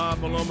 Mattawa, La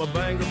Paloma,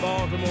 Bangor,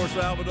 Baltimore,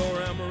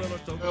 Salvador,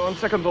 Amarillo. On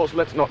second thoughts,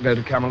 let's not go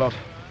to Camelot.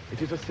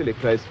 It is a silly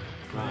place.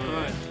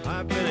 Right.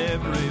 I've been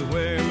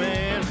everywhere,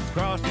 man.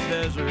 Across the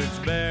deserts,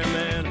 bare,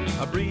 man.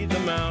 I breathe the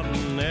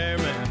mountain air,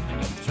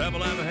 man.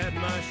 Travel, I've had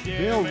my share.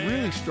 Vail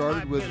really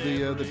started with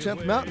the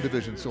 10th Mountain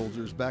Division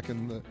soldiers back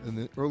in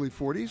the early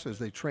 40s as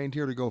they trained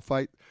here to go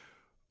fight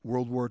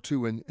World War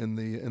II in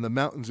the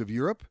mountains of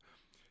Europe.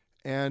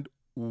 And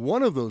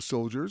one of those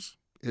soldiers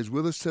is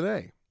with us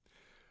today.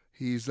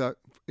 He's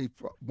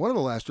one of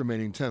the last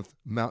remaining 10th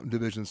Mountain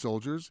Division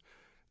soldiers,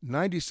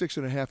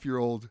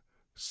 96-and-a-half-year-old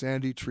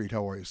Sandy Treat.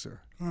 How are you,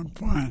 sir? I'm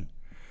fine.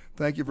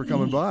 Thank you for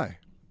coming by.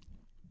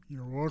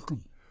 You're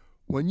welcome.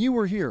 When you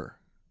were here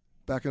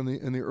back in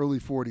the early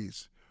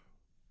 40s,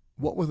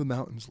 what were the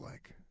mountains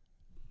like?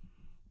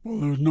 Well,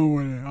 there was no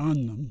way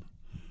on them.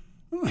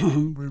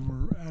 We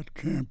were at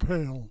Camp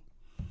Hale.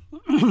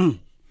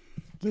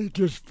 They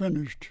just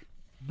finished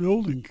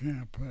building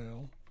Camp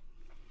Hale,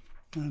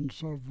 and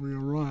so we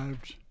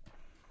arrived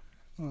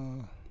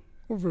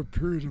over a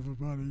period of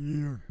about a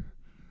year.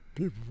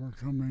 People were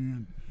coming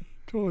in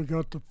till they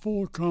got the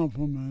full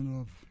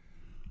complement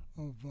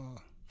of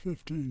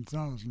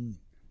 15,000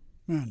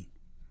 men.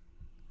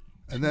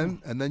 And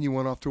then you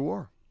went off to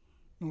war.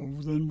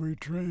 No, then we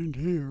trained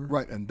here.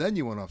 Right, and then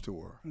you went off to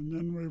war. And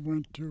then we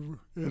went to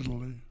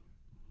Italy.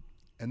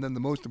 And then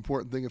the most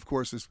important thing, of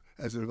course, is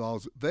as it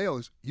involves Vail,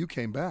 is you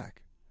came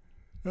back.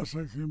 Yes,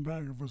 I came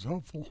back. It was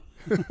helpful.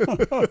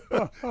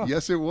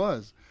 Yes, it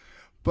was.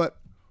 But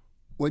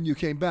when you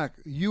came back,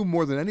 you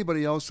more than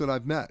anybody else that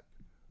I've met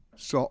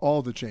saw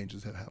all the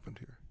changes that happened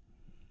here.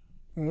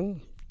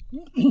 Well,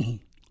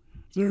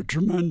 they're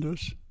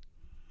tremendous.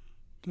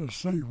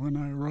 Just think when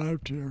I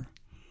arrived here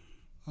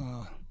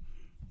on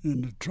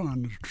the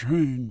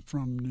train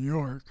from New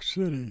York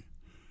City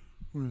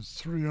with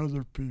 3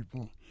 other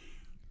people.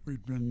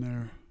 We'd been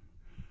there,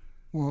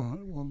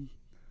 well,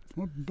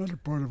 better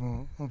part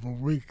of a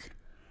week,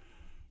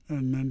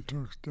 and then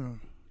took a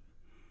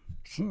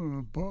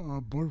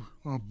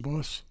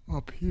bus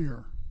up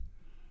here.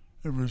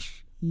 There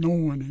was no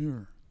one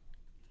here.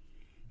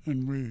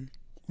 And we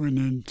went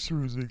in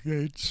through the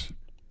gates,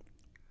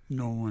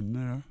 no one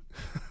there.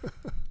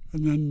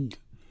 And then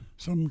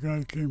some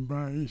guy came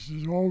by, he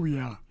says, "Oh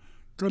yeah,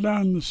 go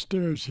down the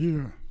stairs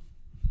here."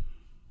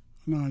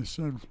 And I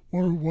said,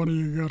 what do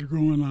you got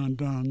going on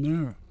down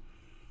there?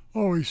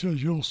 "Oh," he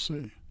says, "you'll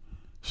see."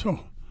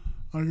 So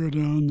I go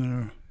down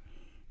there,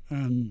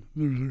 and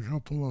there's a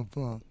couple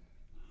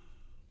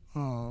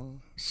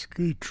of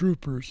ski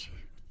troopers,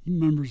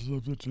 members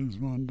of the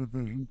Tinsmond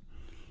Division,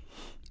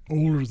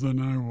 older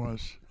than I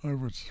was. I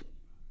was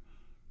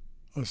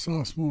a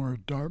sophomore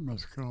at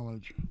Dartmouth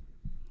College,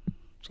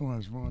 so I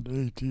was,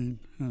 18,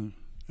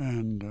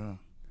 and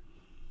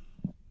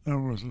that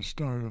was the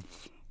start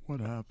of what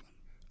happened.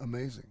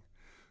 Amazing.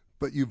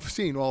 But you've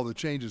seen all the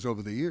changes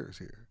over the years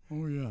here.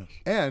 Oh, yes.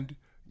 And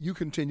you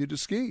continue to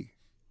ski.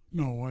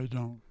 No, I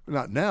don't.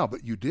 Not now,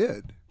 but you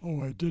did.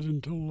 Oh, I did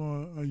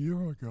until a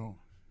year ago.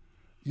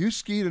 You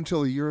skied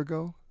until a year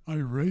ago? I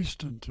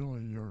raced until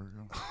a year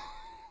ago.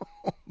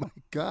 Oh, my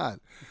God.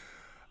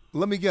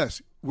 Let me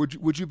guess.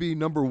 Would you be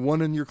number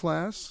 1 in your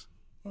class?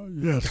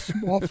 Yes,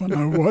 often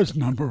I was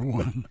number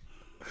 1.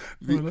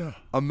 But,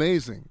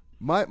 amazing.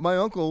 My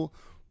uncle,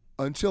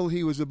 until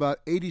he was about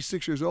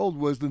 86 years old,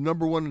 was the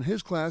number 1 in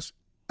his class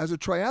as a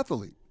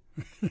triathlete.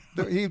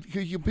 he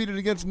competed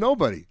against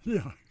nobody.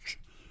 Yeah.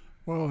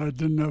 Well, I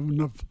didn't have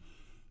enough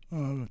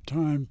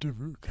time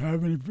to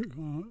have any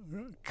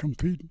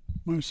compete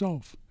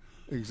myself.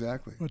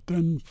 Exactly. But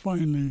then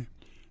finally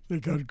they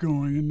got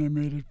going and they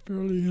made it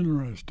fairly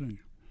interesting.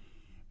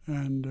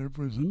 And it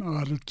was an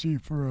oddity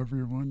for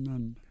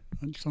everyone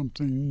and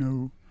something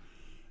new.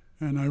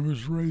 And I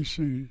was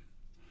racing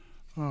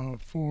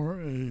for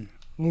a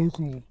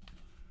local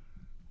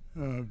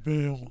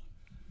Vail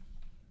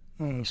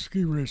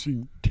ski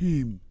racing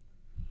team.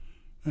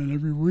 And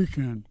every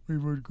weekend we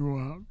would go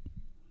out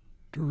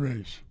to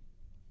race.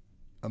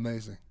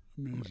 Amazing.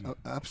 Amazing.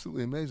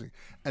 Absolutely amazing.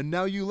 And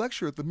now you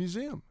lecture at the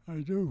museum.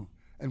 I do.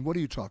 And what do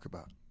you talk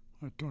about?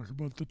 I talk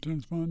about the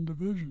Tinsmond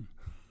Division.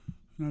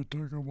 And I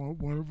talk about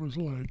what it was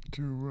like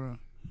to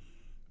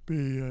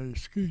be a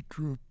ski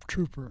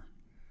trooper.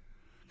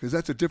 Because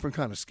that's a different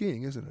kind of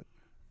skiing, isn't it?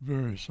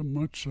 Very, so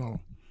much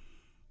so.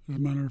 As a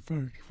matter of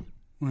fact,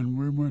 when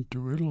we went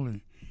to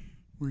Italy,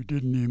 we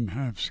didn't even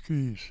have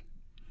skis.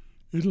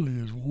 Italy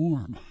is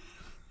warm.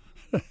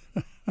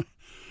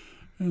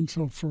 And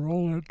so for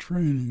all that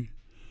training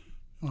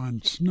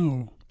on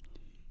snow,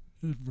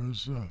 it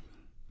was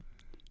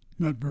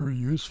not very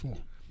useful.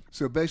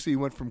 So basically you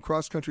went from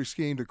cross-country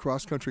skiing to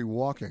cross-country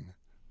walking.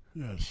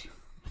 Yes.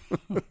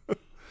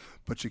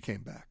 But you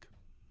came back.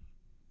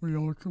 A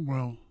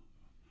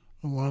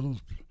lot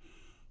of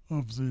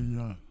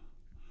the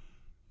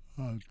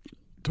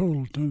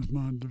total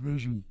Tinsmond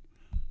Division,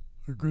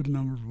 a good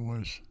number of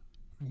boys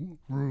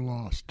were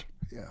lost.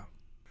 Yeah.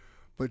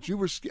 But you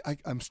were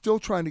I'm still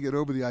trying to get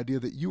over the idea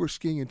that you were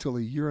skiing until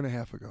a year and a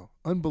half ago.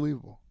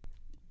 Unbelievable.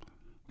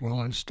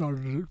 Well, I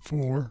started at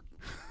 4.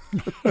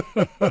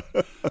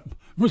 It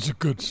was a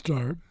good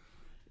start.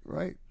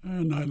 Right.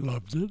 And I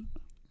loved it.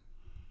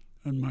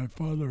 And my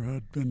father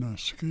had been a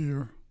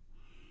skier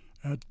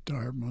at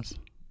Dartmouth.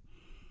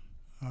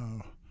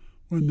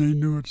 When they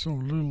knew it so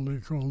little, they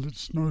called it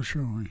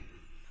snowshoeing.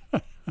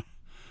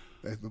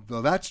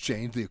 Well, that's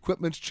changed. The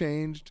equipment's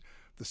changed.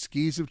 The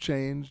skis have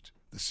changed.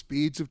 The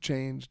speeds have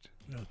changed.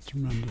 Yeah,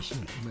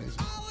 tremendously.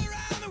 Amazing.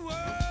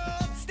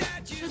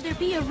 Should there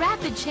be a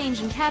rapid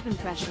change in cabin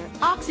pressure,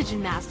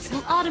 oxygen masks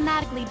will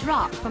automatically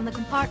drop from the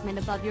compartment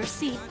above your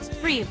seat,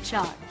 free of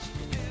charge.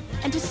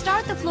 And to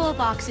start the flow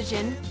of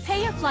oxygen,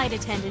 pay your flight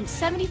attendant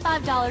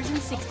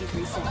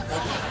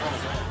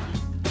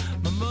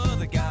 $75.63. My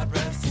mother, God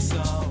rest her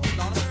soul.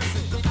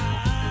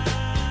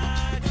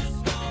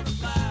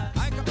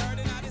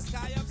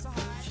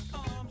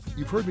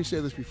 You've heard me say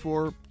this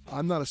before.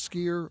 I'm not a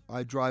skier.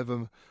 I drive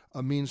a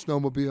mean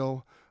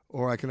snowmobile,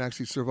 or I can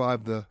actually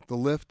survive the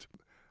lift.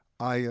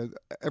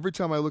 Every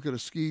time I look at a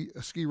ski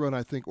run,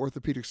 I think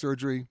orthopedic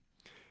surgery,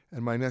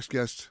 and my next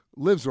guest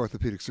lives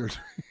orthopedic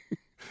surgery,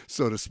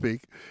 so to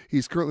speak.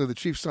 He's currently the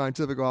Chief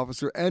Scientific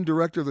Officer and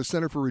Director of the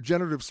Center for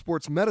Regenerative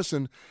Sports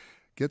Medicine,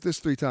 get this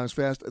 3 times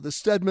fast, at the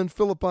Stedman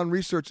Philippon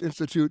Research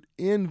Institute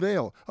in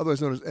Vail,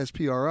 otherwise known as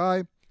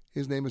SPRI.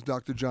 His name is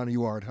Dr. John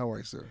Huard. How are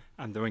you, sir?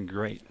 I'm doing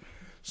great.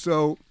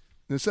 So,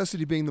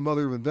 necessity being the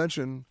mother of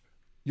invention,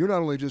 you're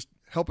not only just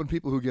helping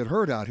people who get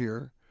hurt out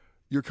here,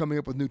 you're coming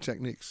up with new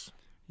techniques.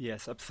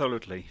 Yes,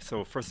 absolutely.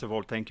 So first of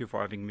all, thank you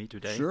for having me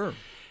today. Sure.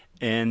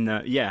 And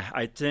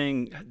I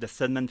think the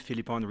Stedman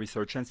Philippon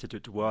Research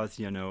Institute was,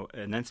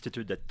 an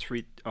institute that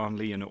treat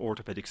only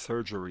orthopedic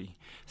surgery,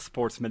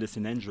 sports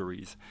medicine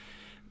injuries.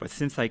 But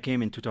since I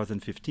came in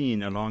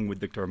 2015, along with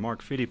Dr.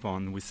 Mark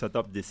Philippon, we set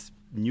up this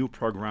new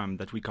program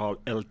that we call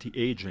LT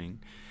Aging,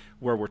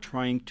 where we're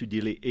trying to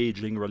delay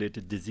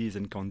aging-related disease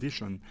and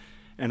condition.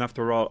 And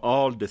after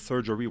all the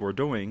surgery we're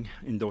doing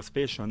in those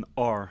patients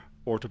are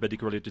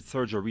orthopedic-related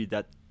surgery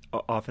that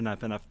often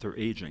happen after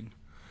aging.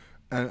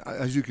 And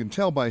as you can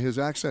tell by his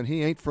accent,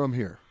 he ain't from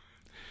here.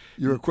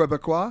 You're a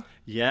Quebecois?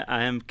 Yeah,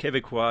 I am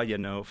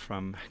Quebecois,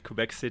 from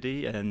Quebec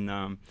City, and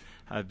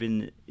I've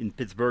been in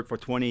Pittsburgh for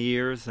 20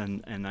 years,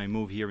 and I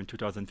moved here in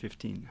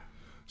 2015.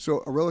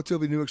 So a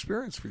relatively new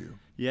experience for you.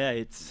 Yeah,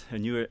 it's a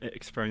new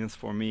experience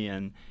for me,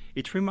 and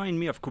it reminds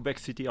me of Quebec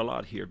City a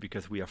lot here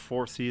because we have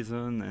 4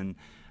 seasons, and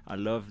I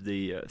love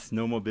the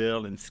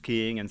snowmobile and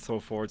skiing and so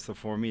forth. So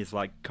for me, it's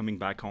like coming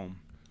back home.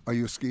 Are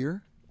you a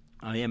skier?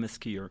 I am a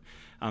skier.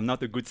 I'm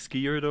not a good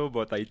skier, though,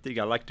 but I think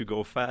I like to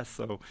go fast,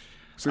 so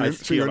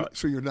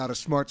you're not a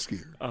smart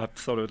skier?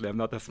 Absolutely. I'm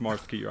not a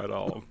smart skier at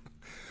all.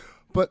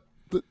 But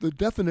the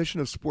definition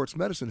of sports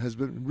medicine has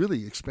been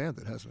really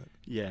expanded, hasn't it?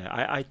 Yeah,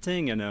 I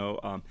think,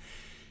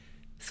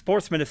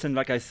 sports medicine,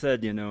 like I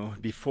said,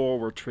 before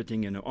we're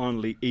treating,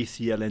 only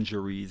ACL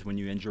injuries when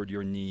you injured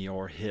your knee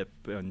or hip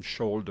and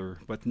shoulder.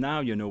 But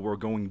now, we're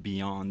going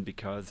beyond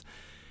because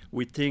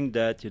we think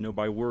that,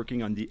 by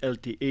working on the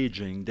LT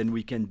aging, then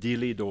we can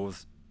delay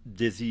those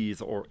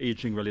disease or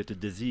aging-related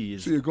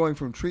disease. So you're going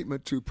from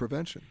treatment to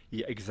prevention.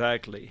 Yeah,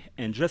 exactly.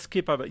 And just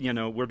keep up,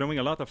 we're doing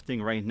a lot of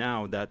things right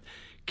now that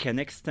can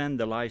extend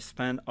the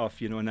lifespan of,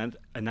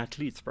 an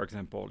athlete, for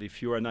example.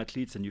 If you're an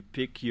athlete and you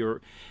pick your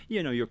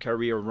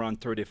career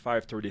around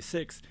 35,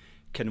 36,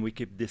 can we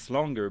keep this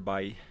longer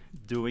by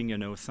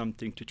doing,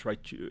 something to try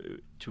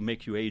to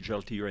make you age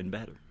healthier and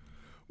better?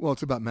 Well,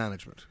 it's about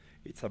management.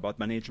 It's about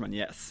management,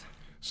 yes.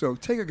 So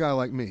take a guy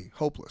like me,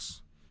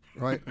 hopeless,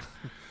 right?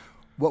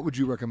 What would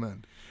you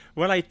recommend?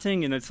 Well, I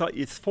think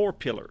it's 4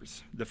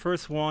 pillars. The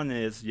first one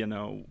is,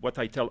 what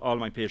I tell all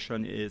my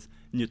patients is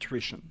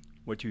nutrition.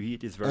 What you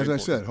eat is very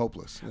important. As I said,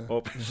 hopeless. Yeah.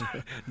 Hopeless.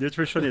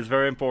 Nutrition is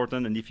very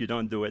important, and if you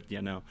don't do it,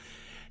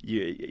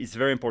 it's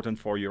very important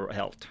for your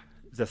health.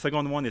 The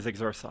second one is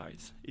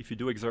exercise. If you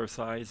do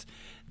exercise,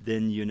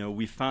 then,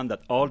 we found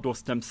that all those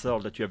stem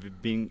cells that you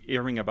have been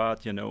hearing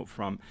about,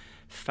 from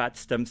fat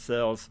stem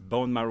cells,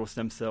 bone marrow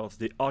stem cells,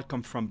 they all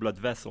come from blood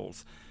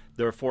vessels.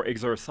 Therefore,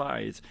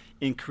 exercise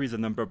increase the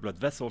number of blood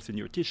vessels in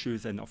your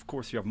tissues, and of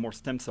course, you have more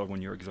stem cells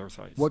when you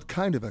exercise. What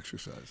kind of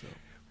exercise, though?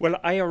 Well,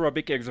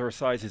 aerobic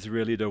exercise is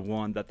really the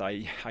one that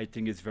I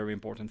think is very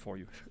important for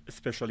you,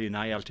 especially in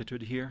high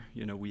altitude here.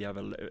 We have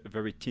a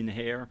very thin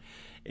air,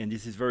 and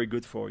this is very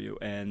good for you.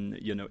 And,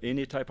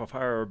 any type of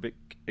aerobic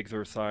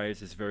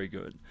exercise is very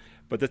good.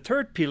 But the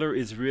third pillar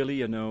is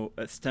really,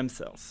 stem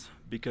cells.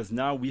 Because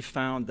now we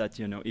found that,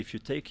 if you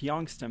take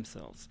young stem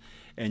cells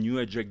and you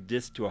inject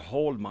this to a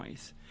whole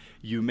mice,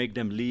 you make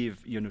them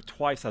live,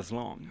 twice as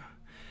long.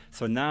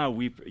 So now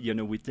we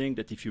think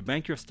that if you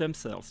bank your stem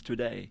cells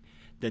today,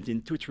 that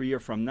in 2-3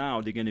 years from now,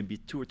 they're going to be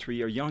 2 or 3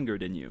 years younger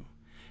than you.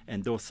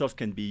 And those cells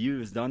can be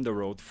used down the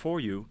road for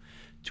you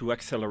to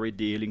accelerate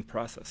the healing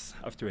process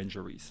after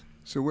injuries.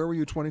 So where were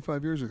you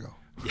 25 years ago?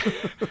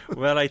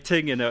 Well, I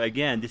think,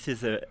 again, this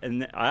is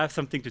and I have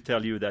something to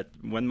tell you that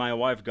when my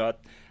wife got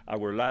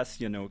our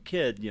last,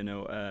 kid,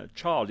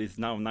 child is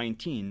now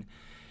 19.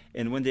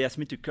 And when they asked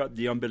me to cut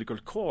the umbilical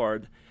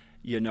cord,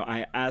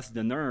 I asked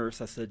the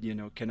nurse, I said,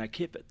 can I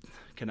keep it?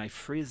 Can I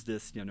freeze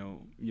this,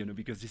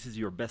 because this is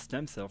your best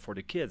stem cell for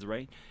the kids,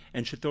 right?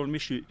 And she told me,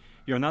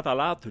 you're not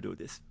allowed to do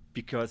this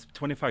because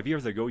 25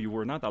 years ago, you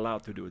were not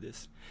allowed to do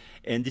this.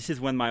 And this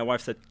is when my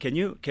wife said, can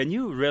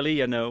you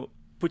really,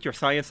 put your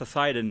science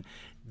aside and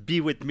be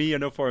with me,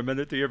 for a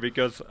minute here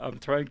because I'm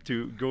trying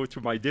to go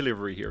to my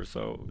delivery here.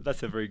 So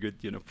that's a very good,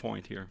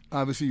 point here.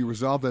 Obviously, you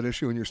resolved that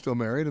issue and you're still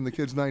married and the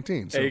kid's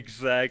 19. So.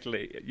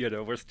 Exactly.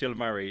 We're still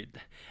married.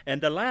 And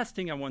the last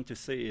thing I want to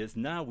say is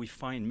now we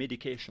find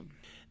medication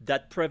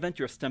that prevent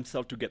your stem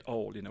cell to get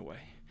old in a way.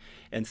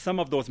 And some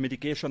of those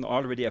medications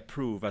are already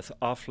approved as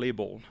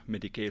off-label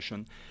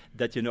medication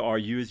that, are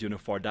used,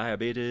 for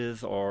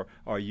diabetes or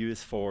are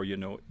used for,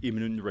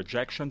 immune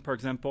rejection, for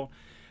example.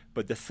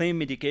 But the same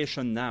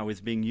medication now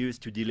is being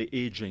used to delay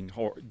aging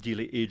or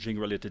delay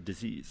aging-related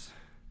disease.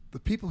 The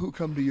people who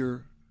come to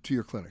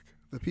your clinic,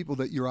 the people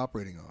that you're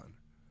operating on,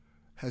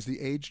 has the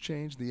age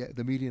changed,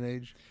 the median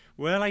age?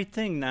 Well, I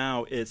think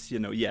now it's,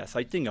 yes,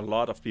 I think a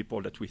lot of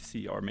people that we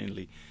see are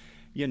mainly,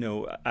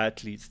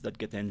 athletes that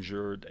get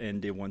injured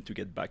and they want to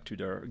get back to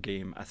their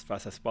game as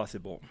fast as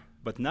possible.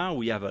 But now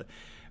we have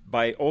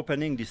by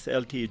opening this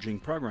LT aging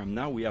program,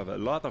 now we have a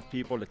lot of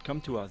people that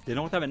come to us. They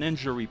don't have an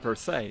injury per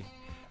se,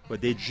 but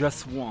they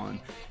just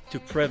want to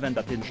prevent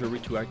that injury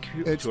to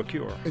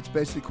occur. It's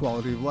basically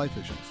quality of life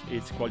issues.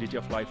 It's quality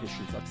of life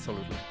issues,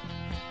 absolutely.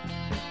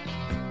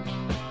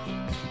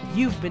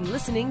 You've been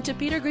listening to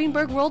Peter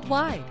Greenberg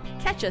Worldwide.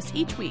 Catch us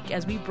each week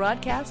as we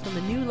broadcast from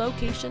a new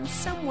location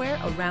somewhere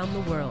around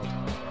the world.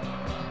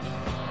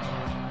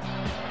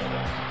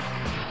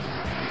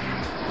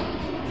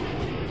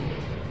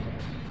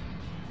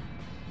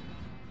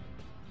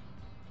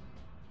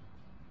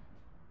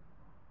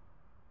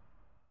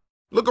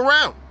 Look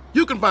around.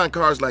 You can find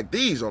cars like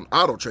these on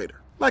AutoTrader,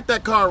 like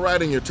that car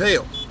right in your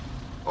tail.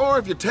 Or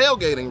if you're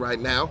tailgating right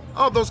now,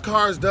 all those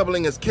cars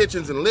doubling as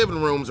kitchens and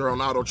living rooms are on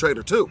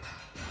AutoTrader too.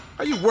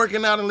 Are you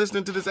working out and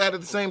listening to this ad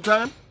at the same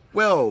time?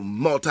 Well,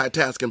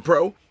 multitasking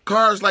pro,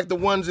 cars like the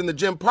ones in the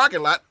gym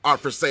parking lot are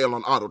for sale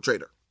on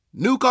AutoTrader.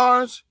 New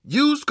cars,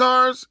 used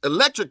cars,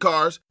 electric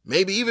cars,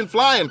 maybe even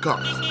flying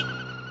cars.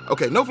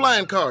 Okay, no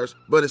flying cars,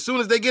 but as soon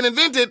as they get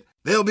invented,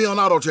 they'll be on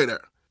AutoTrader.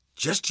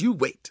 Just you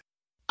wait.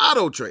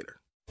 AutoTrader.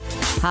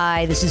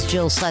 Hi, this is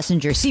Jill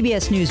Schlesinger,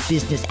 CBS News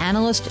business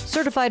analyst,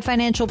 certified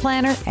financial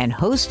planner, and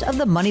host of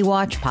the Money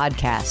Watch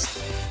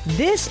podcast.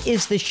 This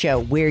is the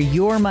show where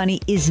your money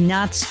is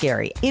not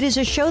scary. It is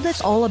a show that's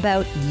all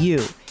about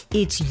you.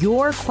 It's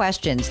your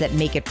questions that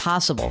make it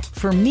possible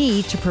for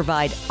me to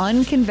provide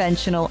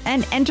unconventional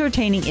and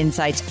entertaining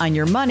insights on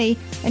your money,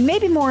 and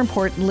maybe more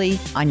importantly,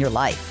 on your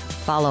life.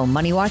 Follow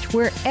Money Watch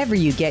wherever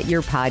you get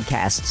your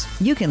podcasts.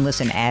 You can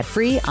listen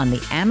ad-free on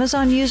the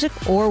Amazon Music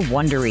or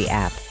Wondery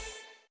app.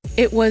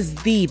 It was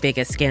the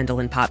biggest scandal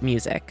in pop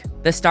music.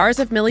 The stars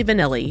of Milli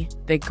Vanilli,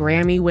 the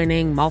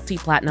Grammy-winning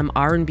multi-platinum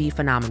R&B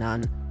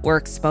phenomenon, were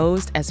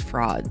exposed as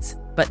frauds.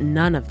 But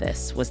none of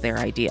this was their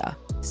idea.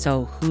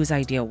 So whose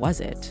idea was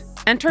it?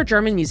 Enter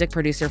German music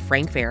producer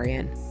Frank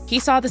Farian. He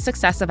saw the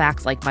success of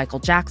acts like Michael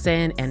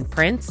Jackson and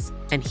Prince,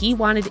 and he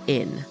wanted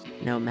in,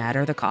 no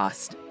matter the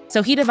cost.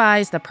 So he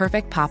devised the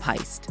perfect pop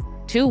heist.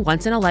 Two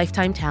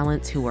once-in-a-lifetime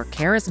talents who were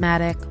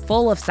charismatic,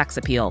 full of sex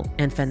appeal,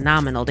 and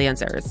phenomenal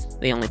dancers.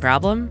 The only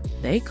problem?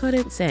 They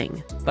couldn't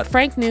sing. But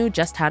Frank knew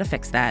just how to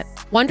fix that.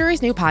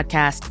 Wondery's new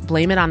podcast,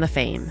 Blame It on the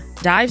Fame,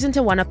 dives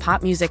into one of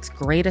pop music's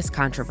greatest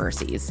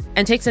controversies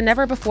and takes a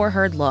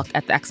never-before-heard look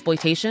at the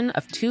exploitation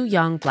of two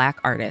young Black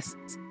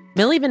artists.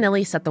 Milli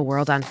Vanilli set the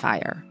world on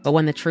fire, but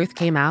when the truth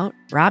came out,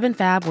 Rob and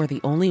Fab were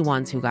the only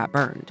ones who got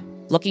burned.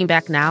 Looking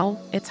back now,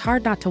 it's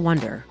hard not to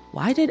wonder,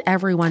 why did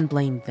everyone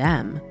blame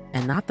them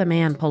and not the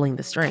man pulling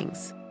the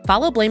strings?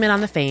 Follow Blame It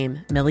on the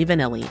Fame, Milli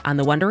Vanilli, on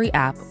the Wondery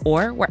app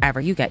or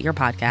wherever you get your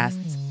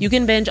podcasts. You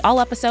can binge all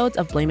episodes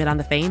of Blame It on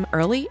the Fame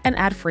early and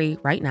ad-free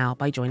right now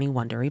by joining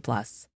Wondery Plus.